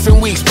bitches different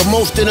weeks, but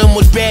most of them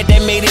was bad,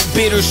 that made it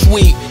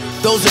bittersweet.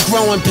 Those are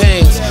growing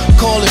pains,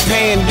 call it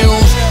paying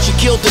dues. She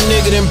killed the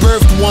nigga then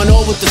birthed one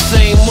all with the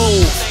same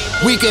move.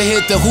 We could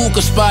hit the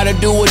hookah spot or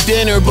do a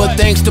dinner, but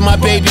thanks to my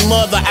baby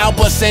mother, I'll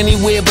bust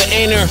anywhere but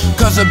enter.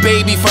 Cause a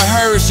baby for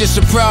her is just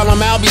a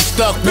problem I'll be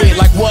stuck with.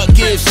 Like what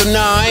gives? So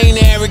nah, I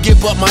ain't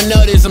arrogant, but my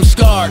nut is, I'm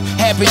scarred.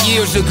 Happened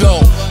years ago.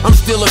 I'm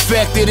still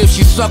affected. If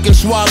she suck and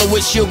swallow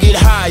it, she'll get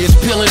high. It's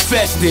pill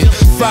infested.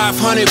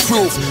 500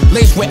 proof,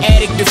 laced with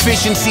addict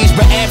deficiencies,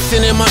 but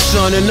absent in my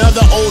son.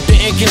 Another oath to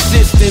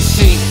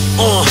inconsistency.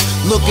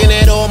 Looking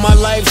at all my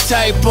life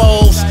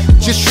typos,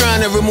 just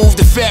trying to remove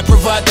the fat,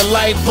 provide the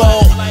light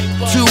bulb.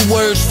 2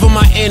 words for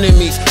my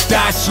enemies: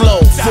 die slow.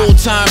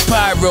 Full-time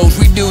pyros,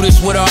 we do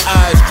this with our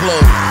eyes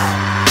closed.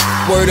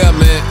 Word up,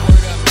 man.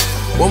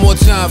 One more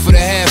time for the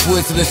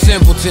half-wits and the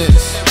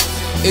simpletons.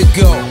 It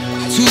go.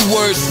 2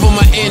 words for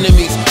my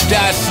enemies: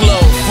 die slow.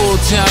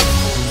 Full-time.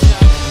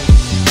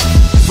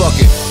 Fuck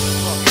it.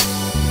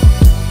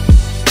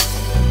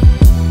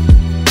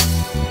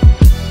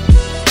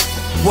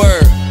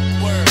 Word.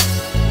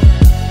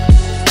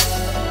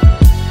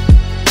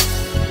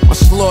 I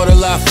slaughter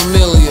la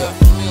familia.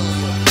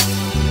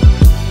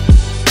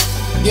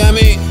 Yeah, I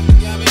mean,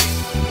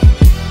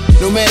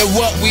 no matter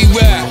what, we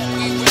rap.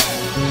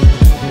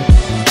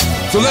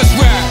 So let's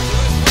rap.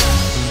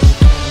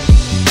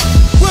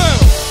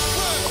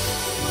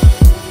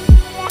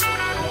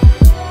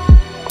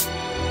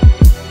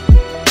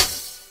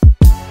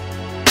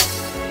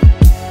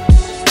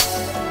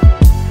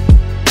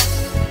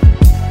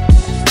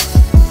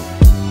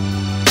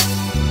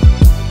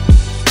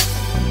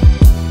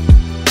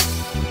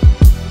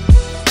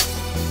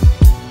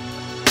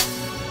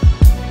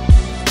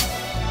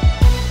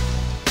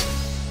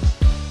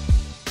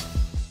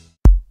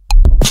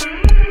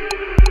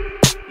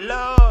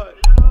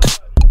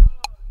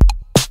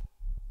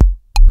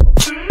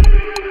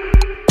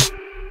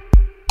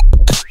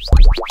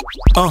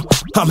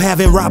 I'm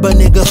having robber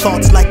nigga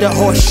thoughts like the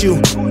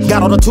horseshoe.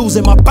 Got all the tools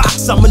in my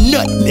box, I'm a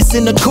nut,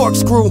 missing the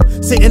corkscrew.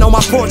 Sitting on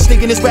my porch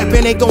thinking this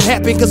rapping ain't gon'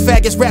 happen, cause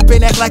faggots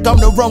rapping act like I'm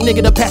the wrong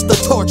nigga to pass the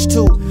torch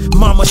to.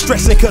 Mama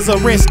stressing cause her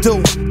rent's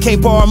due.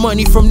 Can't borrow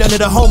money from none of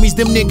the homies,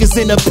 them niggas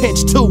in a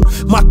pinch too.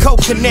 My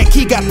co-connect,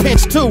 he got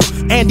pinched too.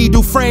 Andy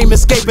Dufresne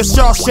escaping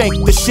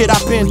Shawshank, the shit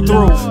I've been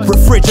through.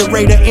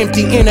 Refrigerator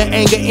empty, inner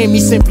anger in me,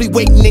 simply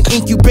waiting and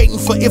incubating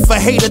for if a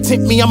hater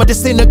tempt me, I'ma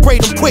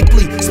disintegrate him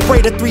quickly.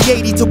 Spray the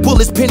 380 till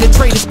bullets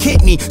penetrate his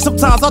kidney.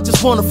 Sometimes I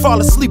just wanna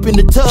fall asleep in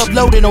the tub,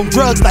 loaded on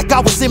drugs like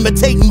I was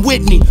imitating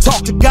Whitney.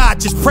 Talk to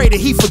God, just pray that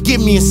he forgive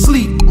me and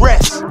sleep.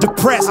 Rest,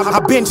 depressed,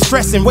 I've been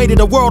stressing, weighted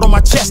the world on my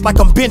chest like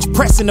I'm bench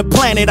pressing the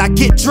planet. I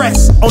get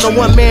dressed on a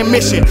one-man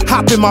mission,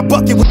 hop in my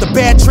bucket with the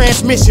bad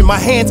transmission. My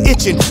hands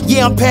itching,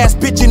 yeah, I'm past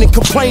bitching and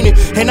complaining,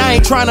 and I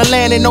ain't trying to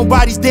land in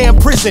nobody's damn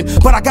prison,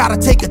 but I gotta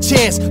take a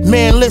chance.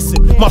 Man,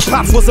 listen, my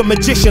pops was a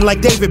magician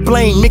like David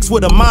Blaine, mixed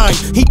with a mind.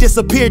 He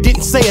disappeared,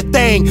 didn't say a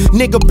thing.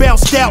 Nigga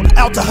bounced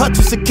out to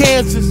Hutchinson,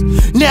 Kansas.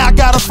 Now I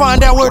gotta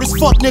find out where this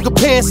fuck nigga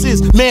pants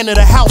is. Man of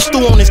the house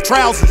threw on his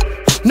trousers.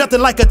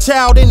 Nothing like a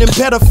child in them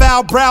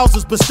pedophile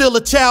browsers, but still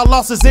a child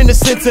lost his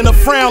innocence and a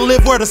frown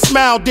lived where the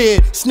smile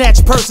did.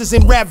 Snatch purses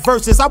and rap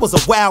verses, I was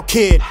a wild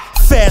kid.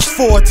 Fast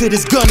forward to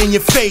this gun in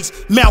your face,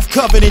 mouth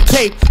covered in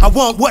tape. I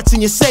want what's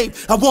in your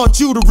safe, I want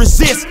you to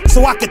resist,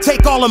 so I can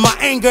take all of my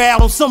anger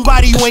out on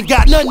somebody who ain't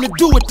got nothing to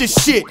do with this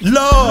shit.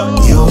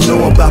 Lord, you don't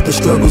know about the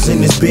struggles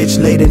in this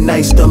bitch. Late at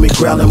night, stomach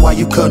growling while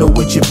you cuddle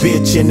with your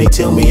bitch, and they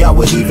tell me I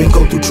would even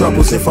go through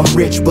troubles if I'm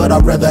rich, but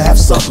I'd rather have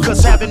something,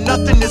 cause having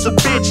nothing is a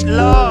bitch.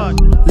 Lord,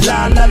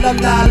 la la la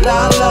la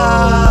la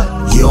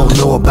la. You don't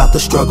know about the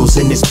struggles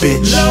in this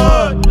bitch.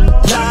 Lord,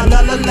 la la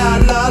la la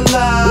la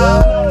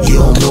la. You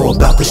don't know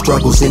about the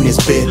struggles in this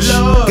bitch.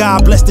 Lord.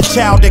 God bless the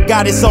child that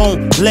got his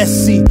own. Let's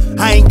see,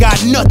 I ain't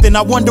got nothing,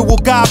 I wonder will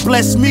God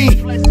bless me.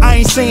 I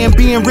ain't saying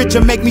being rich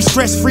will make me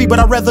stress free, but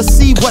I'd rather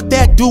see what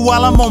that do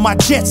while I'm on my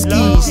jet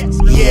skis.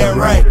 Yeah,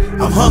 right,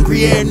 I'm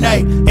hungry every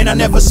night, and I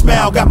never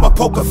smile, got my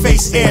poker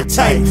face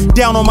airtight.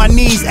 Down on my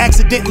knees,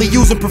 accidentally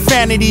using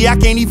profanity, I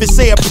can't even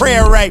say a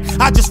prayer right.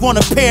 I just want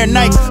a pair of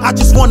Nikes, I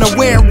just wanna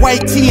wear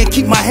white tee and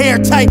keep my hair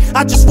tight.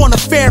 I just want a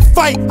fair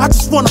fight, I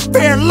just want a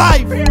fair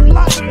life.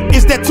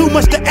 Is that too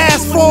much to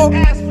ask for?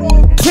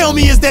 Tell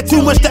me, is that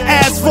too much to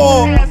ask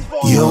for?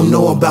 You don't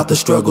know about the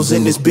struggles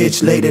in this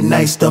bitch. Late at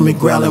night, stomach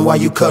growling while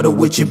you cuddle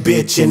with your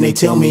bitch, and they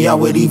tell me I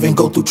would even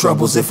go through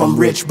troubles if I'm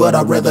rich, but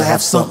I'd rather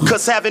have something,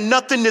 cause having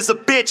nothing is a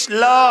bitch.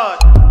 Lord,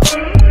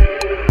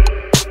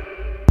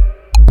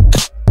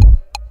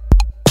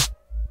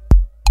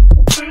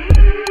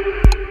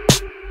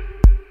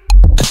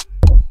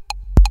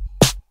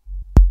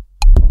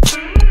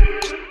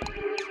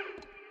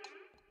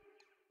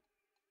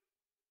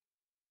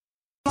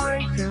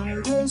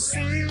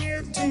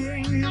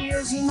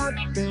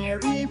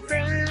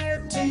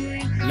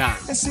 Nah.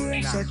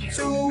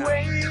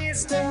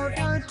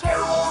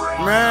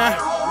 Man,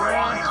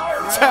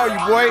 tell you,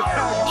 boy.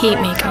 Heat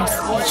makers.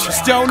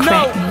 Just don't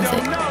know.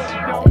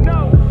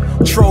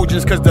 Music.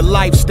 Trojans cause the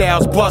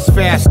lifestyle's bust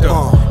faster.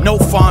 No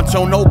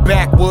Fonto, no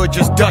backwood,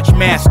 just Dutch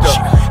master.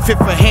 Fit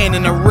for hand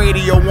in the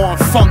radio on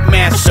Funk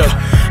Master.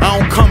 I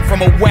don't come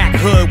from a whack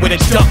hood with a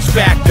Dux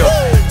factor.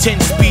 10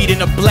 speed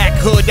in a black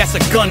hood, that's a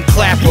gun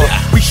clapper.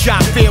 We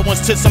shot fair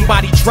ones till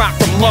somebody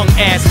dropped from lung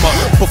asthma.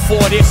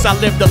 Before this, I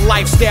lived a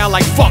lifestyle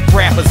like fuck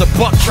rappers. A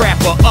buck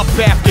trapper, up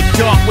after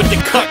dark with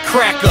the cut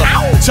cracker.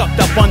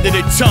 Tucked up under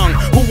the tongue,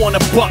 who want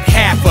a buck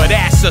halfer?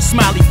 That's a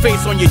smiley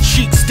face on your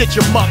cheek, stitch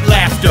 'em up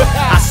laughter.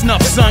 I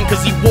snuffed son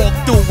cause he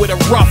walked through with a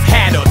rough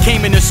hatter.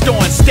 Came in the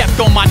store and stepped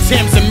on my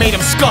Timbs and made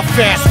him scuff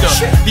faster.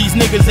 These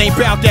niggas ain't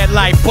bout that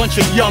life, bunch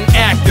of young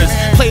actors.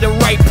 Play the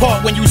right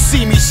part when you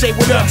see me, say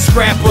what up,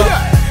 scrapper.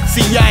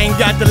 See, I ain't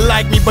got to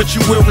like me, but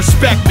you will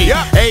respect me.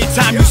 Every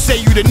time you say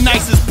you the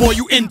nicest, boy,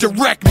 you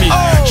indirect me.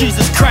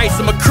 Jesus Christ,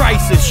 I'm a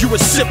crisis, you a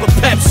sip of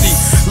Pepsi.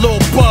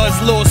 Little buzz,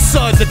 little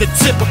suds at the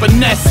tip of a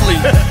Nestle.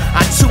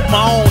 I took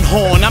my own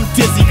horn, I'm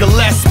Dizzy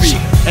Gillespie.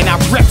 And I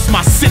reps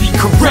my city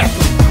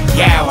correctly.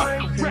 Yeah.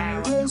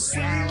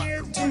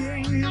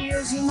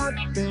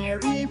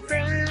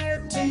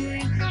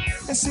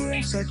 It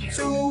seems such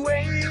a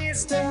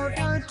waste of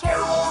time.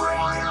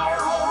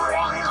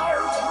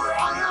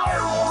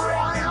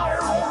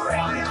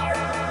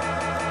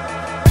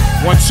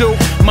 1, 2,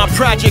 my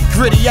project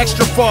gritty,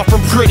 extra far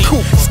from pretty.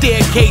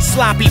 Staircase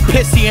sloppy,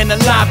 pissy, in the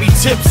lobby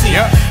tipsy.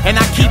 And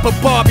I keep a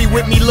Barbie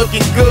with me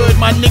looking good.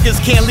 My niggas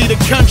can't leave the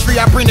country,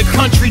 I bring the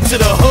country to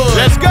the hood.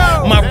 Let's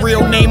go! My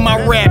real name, my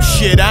rap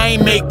shit, I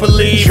ain't make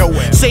believe.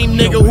 Same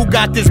nigga who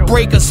got this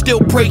breaker, still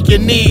break your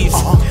knees.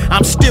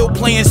 I'm still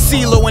playing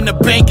CeeLo and the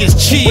bank is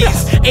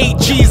cheese. 8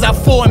 G's, I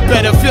foreign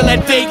better, feel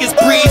that Vegas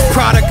breeze.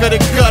 Product of the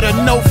gutter,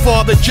 no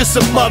father, just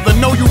a mother.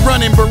 Know you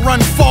running, but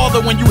run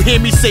farther when you hear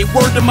me say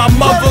word to my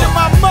mother.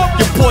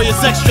 Your boy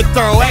is extra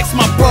thorough, ask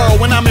my borough.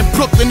 When I'm in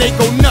Brooklyn, they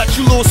go nuts.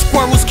 You little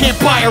squirrels can't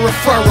buy a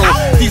referral.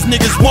 These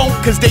niggas won't,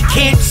 cause they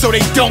can't, so they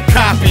don't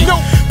copy.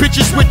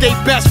 Bitches with their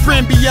best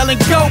friend be yelling,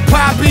 go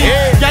Poppy.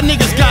 Y'all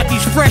niggas got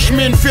these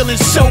freshmen feeling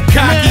so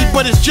cocky,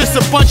 but it's just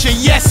a bunch of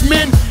yes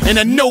men and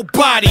a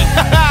nobody.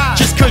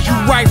 Just cause you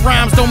write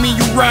rhymes don't mean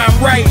you rhyme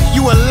right.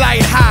 You a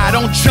light high,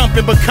 don't jump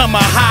and become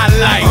a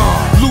highlight.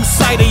 Lose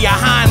sight of your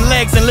hind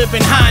legs and live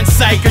in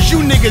hindsight, cause you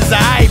niggas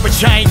alright, but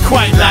you ain't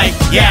quite like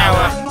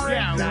Yawa.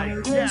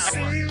 Is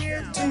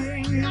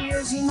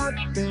not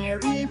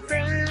very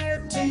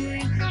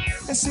pretty.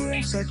 It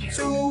seems such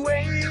a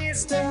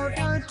waste of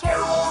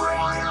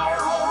time.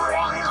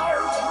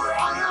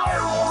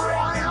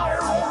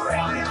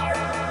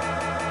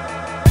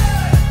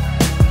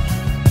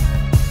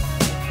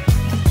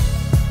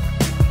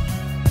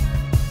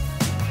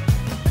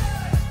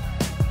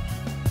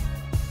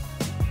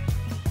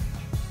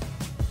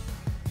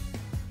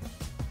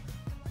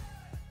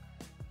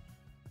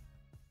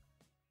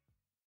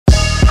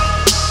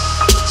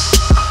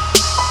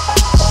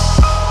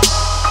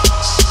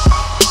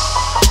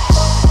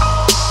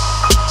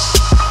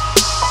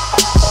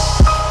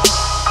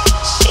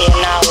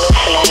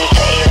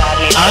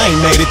 I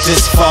ain't made it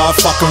this far,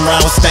 fucking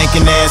around with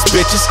stankin' ass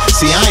bitches.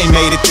 See, I ain't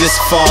made it this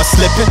far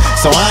slipping,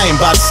 so I ain't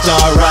about to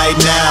start right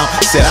now.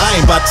 Said I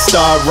ain't about to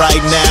start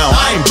right now.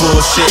 I ain't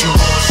bullshitting.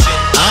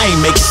 I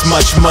ain't make as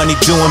much money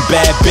doing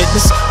bad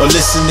business or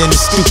listening to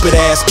stupid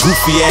ass,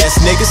 goofy ass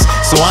niggas.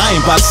 So I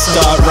ain't about to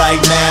start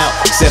right now.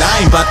 Said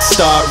I ain't about to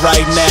start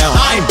right now.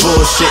 I ain't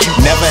bullshitting.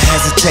 Never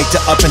hesitate to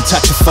up and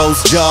touch a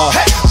foe's jaw.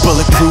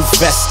 Bulletproof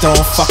vest on,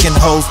 fucking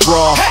hoes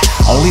bra.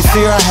 Only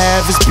fear I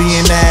have is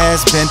being a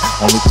has-been.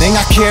 Only thing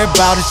I care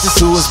about is just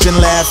who has been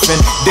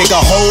laughing. Dig a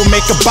hole,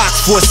 make a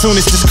box for as soon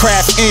as this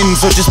craft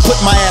ends, or just put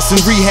my ass in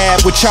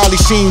rehab with Charlie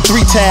Sheen,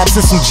 3 tabs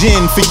and some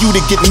gin for you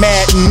to get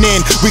mad and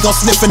then we gon'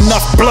 sniff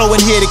enough blow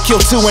in here to kill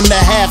 2.5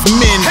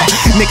 men.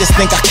 Niggas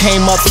think I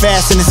came up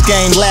fast in this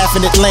game,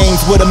 laughing at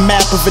lanes with a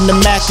map of an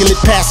immaculate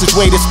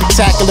passageway to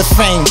spectacular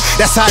fame.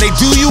 That's how they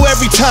do you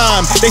every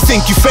time. They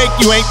think you fake,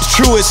 you ain't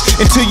the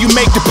truest until you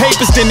make the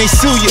papers, then they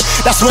sue you.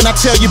 That's when I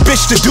tell your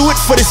bitch to do it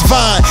for this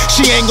vine.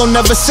 She ain't gon'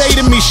 never say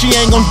to me she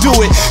ain't gon' do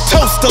it.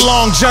 Toast the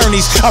long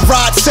journeys, I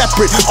ride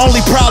separate.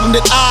 Only problem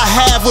that I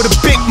have with a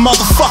big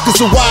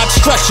motherfucker's a wide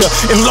stretcher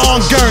and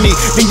long gurney.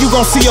 Then you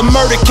gon' see a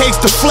murder case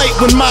deflate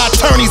when my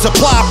attorneys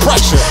apply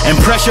pressure. And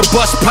pressure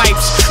bust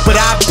pipes, but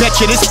I bet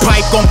you this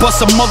pipe gon'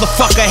 bust a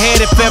motherfucker head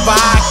if ever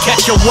I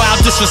catch a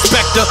wild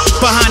disrespecter.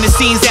 Behind the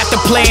scenes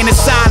after playing the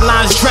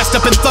sidelines, dressed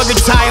up in thug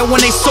attire when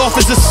they soft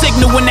as a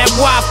signal when that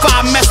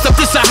Wi-Fi messed up.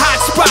 This a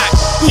hot spot.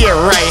 Yeah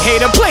right,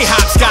 hater, play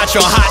hopscotch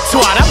or hot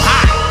twat, I'm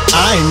hot.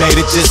 I ain't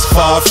made it this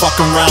far,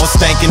 fucking around with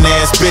stankin'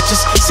 ass bitches.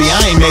 See,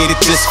 I ain't made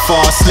it this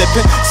far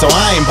slipping, so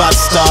I ain't about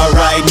to start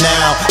right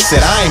now.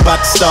 Said I ain't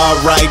about to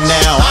start right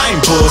now. I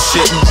ain't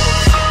bullshitting.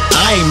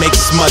 I ain't make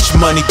as much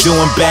money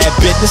doing bad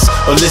business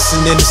or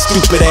listening to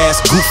stupid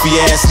ass, goofy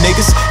ass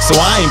niggas. So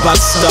I ain't about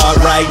to start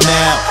right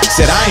now.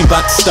 Said I ain't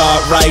about to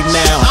start right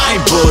now. I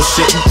ain't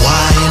bullshitting.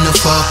 Why in the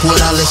fuck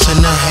would I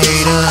listen to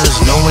haters,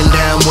 knowing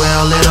damn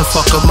well it'll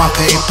fuck up my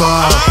paper?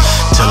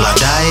 Till I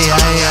die,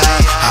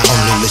 I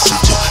only listen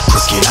to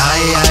quick crooked.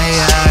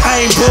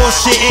 I ain't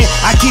bullshitting,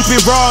 I keep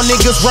it raw,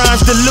 niggas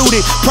rhymes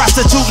diluted.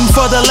 Prostituting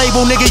for the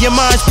label, nigga, your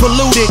mind's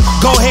polluted.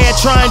 Go ahead,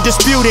 try and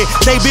dispute it.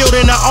 They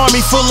building an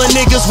army full of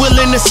niggas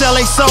willing to sell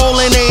their soul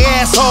and they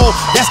asshole.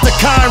 That's the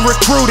kind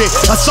recruited.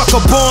 A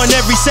sucker born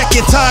every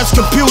second time's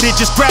computed.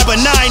 Just grab a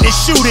 9 and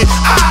shoot it.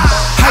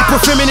 Hyper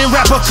feminine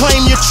rapper,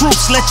 claim your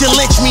troops. Let you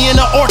lynch me in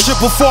the orchard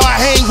before I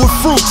hang with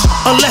fruits.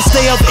 Unless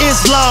they of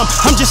Islam,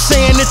 I'm just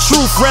saying the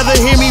truth. Rather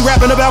hear me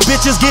rapping about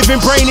bitches giving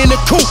brain in the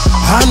coop.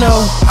 I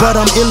know, but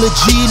I'm illa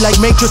G. Like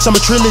Matrix, I'm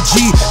a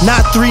trilogy.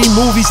 Not 3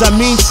 movies, I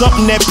mean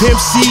something that Pimp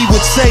C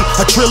would say,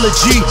 a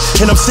trilogy.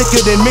 And I'm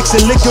sicker than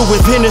mixing liquor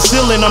with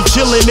penicillin. I'm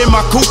chilling in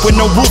my coupe with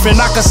no roof and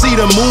I can see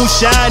the moon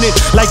shining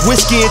like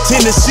whiskey in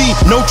Tennessee.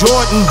 No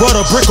Jordan, but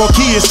a brick or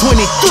key is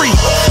 23.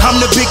 I'm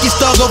the biggest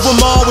thug of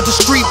them all with the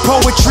street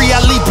poetry.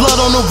 I leave blood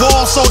on the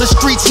wall so the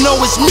streets know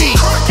it's me.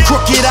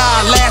 Crooked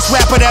eye, last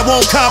rapper that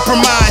won't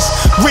compromise.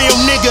 Real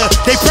nigga,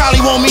 they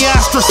probably want me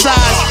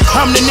ostracized.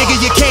 I'm the nigga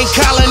you can't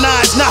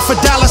colonize, not for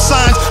dollar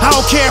signs. I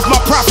don't care if my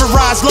profit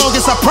rise, long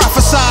as I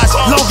prophesize.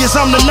 Long as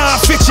I'm the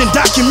non-fiction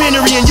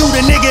documentary and you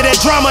the nigga that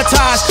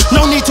dramatized.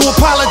 No need to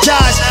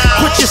apologize.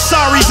 Put your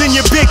sorries in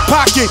your big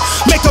pocket.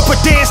 Make up a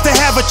dance to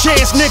have a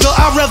chance, nigga.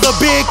 I'd rather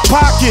big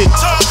pocket.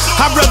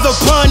 I'd rather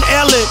pun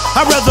Elliot.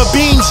 I'd rather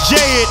Beans J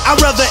it. I'd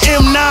rather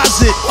M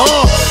Nas it.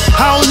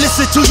 I don't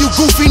listen to you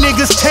goofy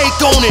niggas take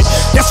on it.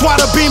 That's why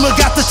the Beamer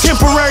got the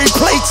temporary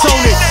plates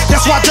on it.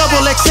 That's why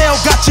Double XL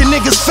got your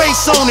niggas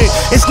face on it.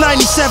 It's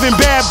 97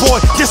 Bad Boy.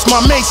 This my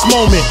Mace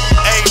moment.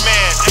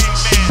 Amen.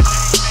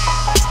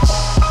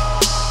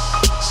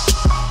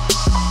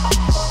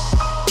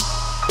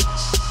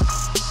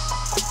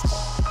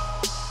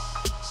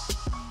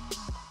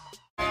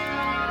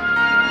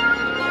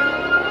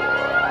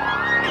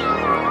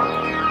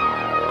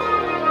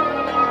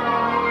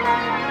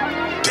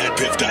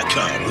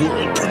 DatPiff.com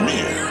world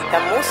premiere. La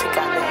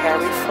música de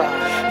Harry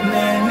Fresh.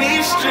 Man,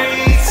 these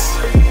streets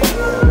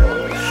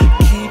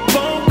keep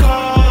on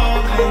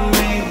calling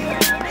me.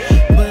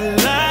 Will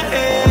I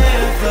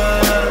ever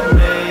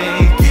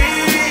make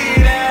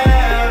it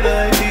out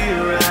of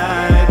here?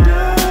 I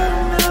don't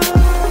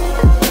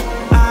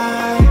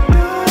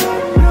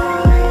know.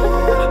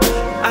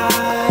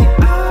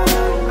 I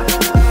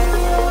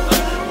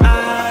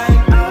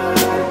don't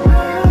know.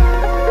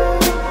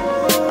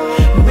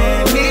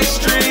 Man, these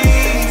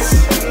streets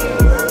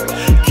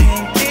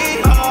can't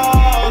get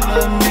all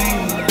of me.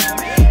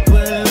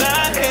 Will I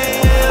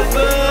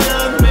ever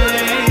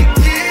make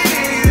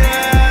it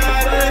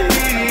out of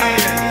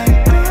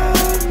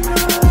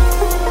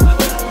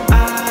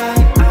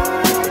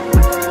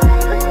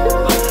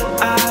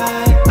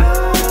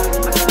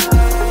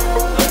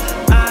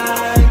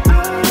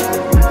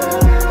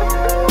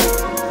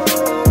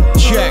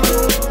Check.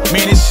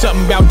 Man, it's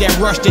something about that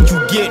rush that you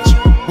get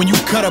when you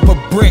cut up a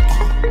brick.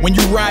 When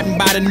you riding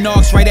by the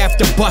knocks right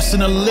after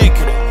busting a lick.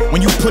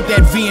 When you put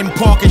that V in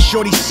park and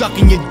shorty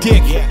sucking your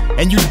dick.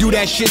 And you do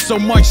that shit so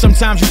much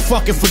sometimes you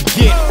fucking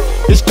forget.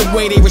 It's the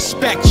way they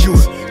respect you,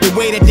 the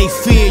way that they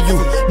fear you.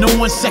 No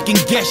one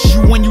second guess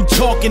you when you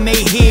talk and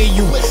they hear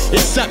you.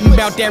 It's something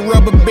about that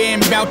rubber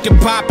band about to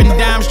pop and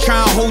dimes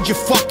trying to hold your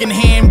fucking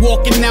hand.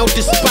 Walking out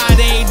the spot,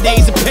 8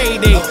 days of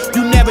payday.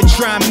 You never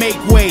try and make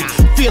way.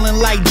 Feeling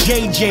like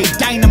JJ,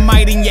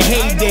 dynamite in your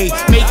heyday.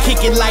 May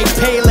kick it like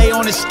Pele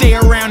on a stay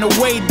around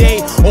away day.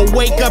 Or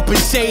wake up and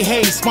say,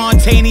 hey,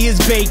 spontaneous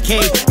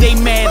vacay. They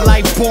mad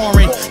like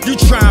boring. You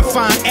try and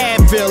find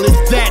Advil,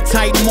 it's that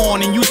tight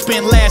morning. You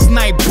spent last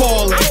night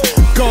balling.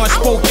 God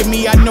spoke to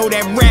me, I know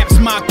that rap's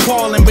my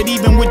calling. But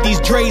even with these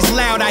Dre's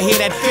loud, I hear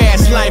that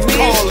fast life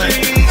calling.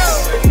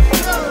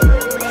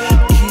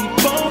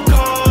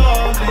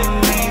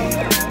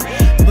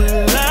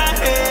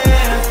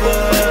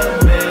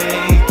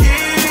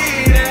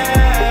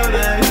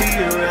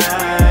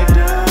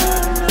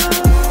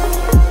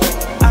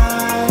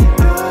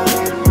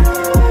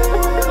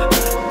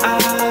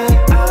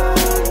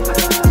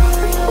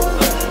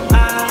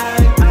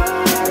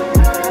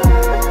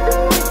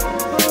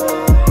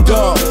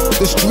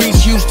 The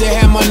streets used to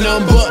have my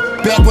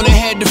number. Back when I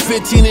had the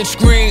 15-inch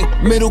screen,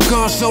 middle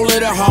console of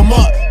the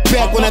Hummer.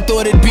 Back when I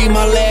thought it'd be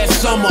my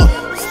last summer.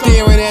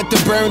 Staring at the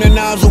burning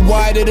nozzle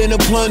wider than a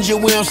plunger.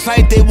 We on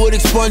sight, they would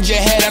expunge your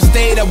head. I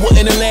stayed, I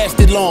wouldn't have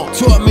lasted long.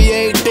 Taught me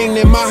everything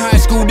that my high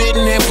school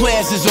didn't have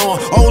classes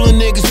on. Older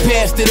niggas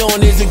passed it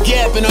on. There's a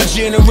gap in our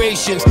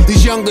generations.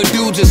 These younger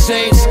dudes are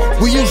saints.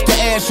 We used to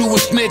ask who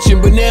was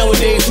snitching, but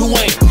nowadays who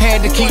ain't?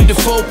 Had to keep the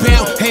 4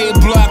 pound. Hey,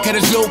 block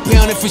had a low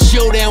pound. If a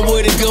showdown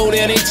were to go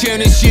down, they turn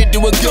this shit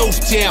to a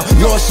ghost town.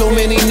 Lost so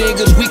many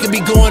niggas, we could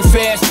be going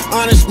fast.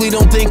 Honestly,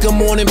 don't think I'm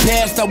mourning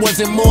past. I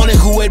wasn't mourning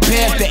who had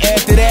passed. But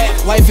after that,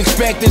 life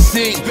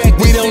expectancy,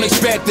 we don't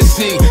expect to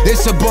see.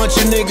 It's a bunch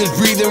of niggas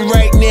breathing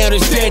right now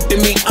that's dead to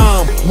me.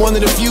 I'm one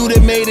of the few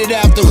that made it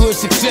out the hood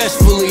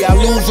successfully. I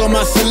lose all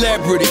my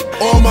celebrity,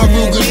 all my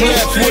Rugers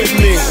left with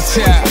me.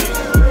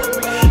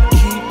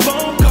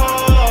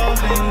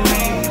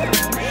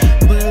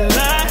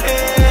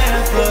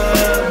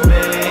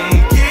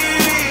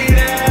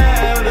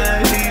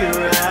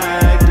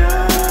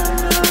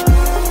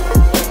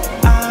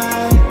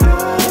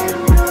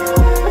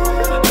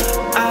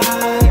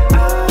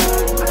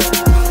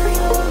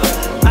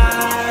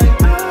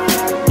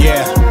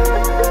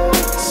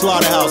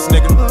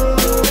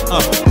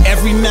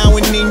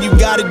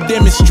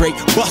 demonstrate.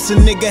 Bust a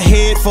nigga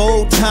head for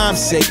old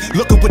time's sake.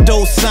 Look at what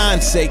those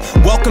signs say.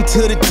 Welcome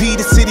to the D,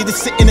 the city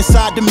that's sitting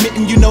inside the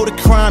mitten, you know the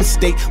crime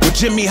state. Where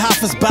Jimmy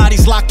Hoffa's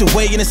body's locked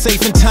away in a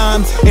safe in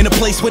time, in a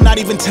place where not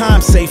even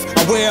time's safe.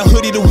 I wear a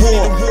hoodie to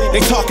war. They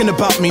talking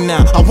about me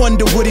now. I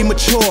wonder would he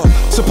mature?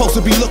 Supposed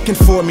to be looking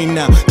for me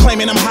now,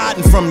 claiming I'm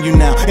hiding from you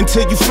now.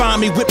 Until you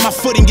find me with my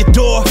foot in your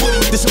door.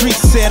 The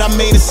streets said I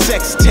made a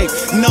sex tape.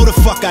 No the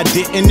fuck I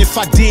didn't. If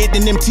I did,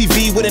 then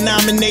MTV would've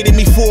nominated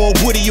me for a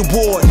Woody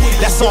Award.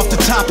 That's off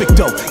the topic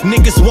though.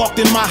 Niggas walked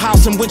in my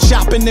house and went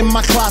shopping in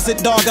my closet,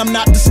 dog. I'm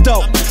not the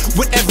stove.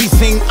 With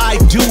everything I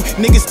do,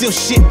 niggas still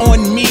shit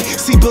on me.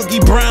 See,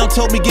 Boogie Brown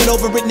told me get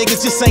over it,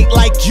 niggas just ain't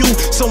like you.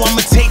 So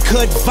I'ma take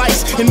her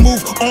advice and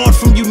move on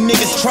from you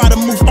niggas. Try to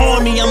move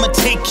on me, I'ma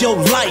take your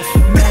life.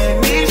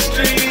 Man, these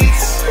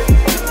streets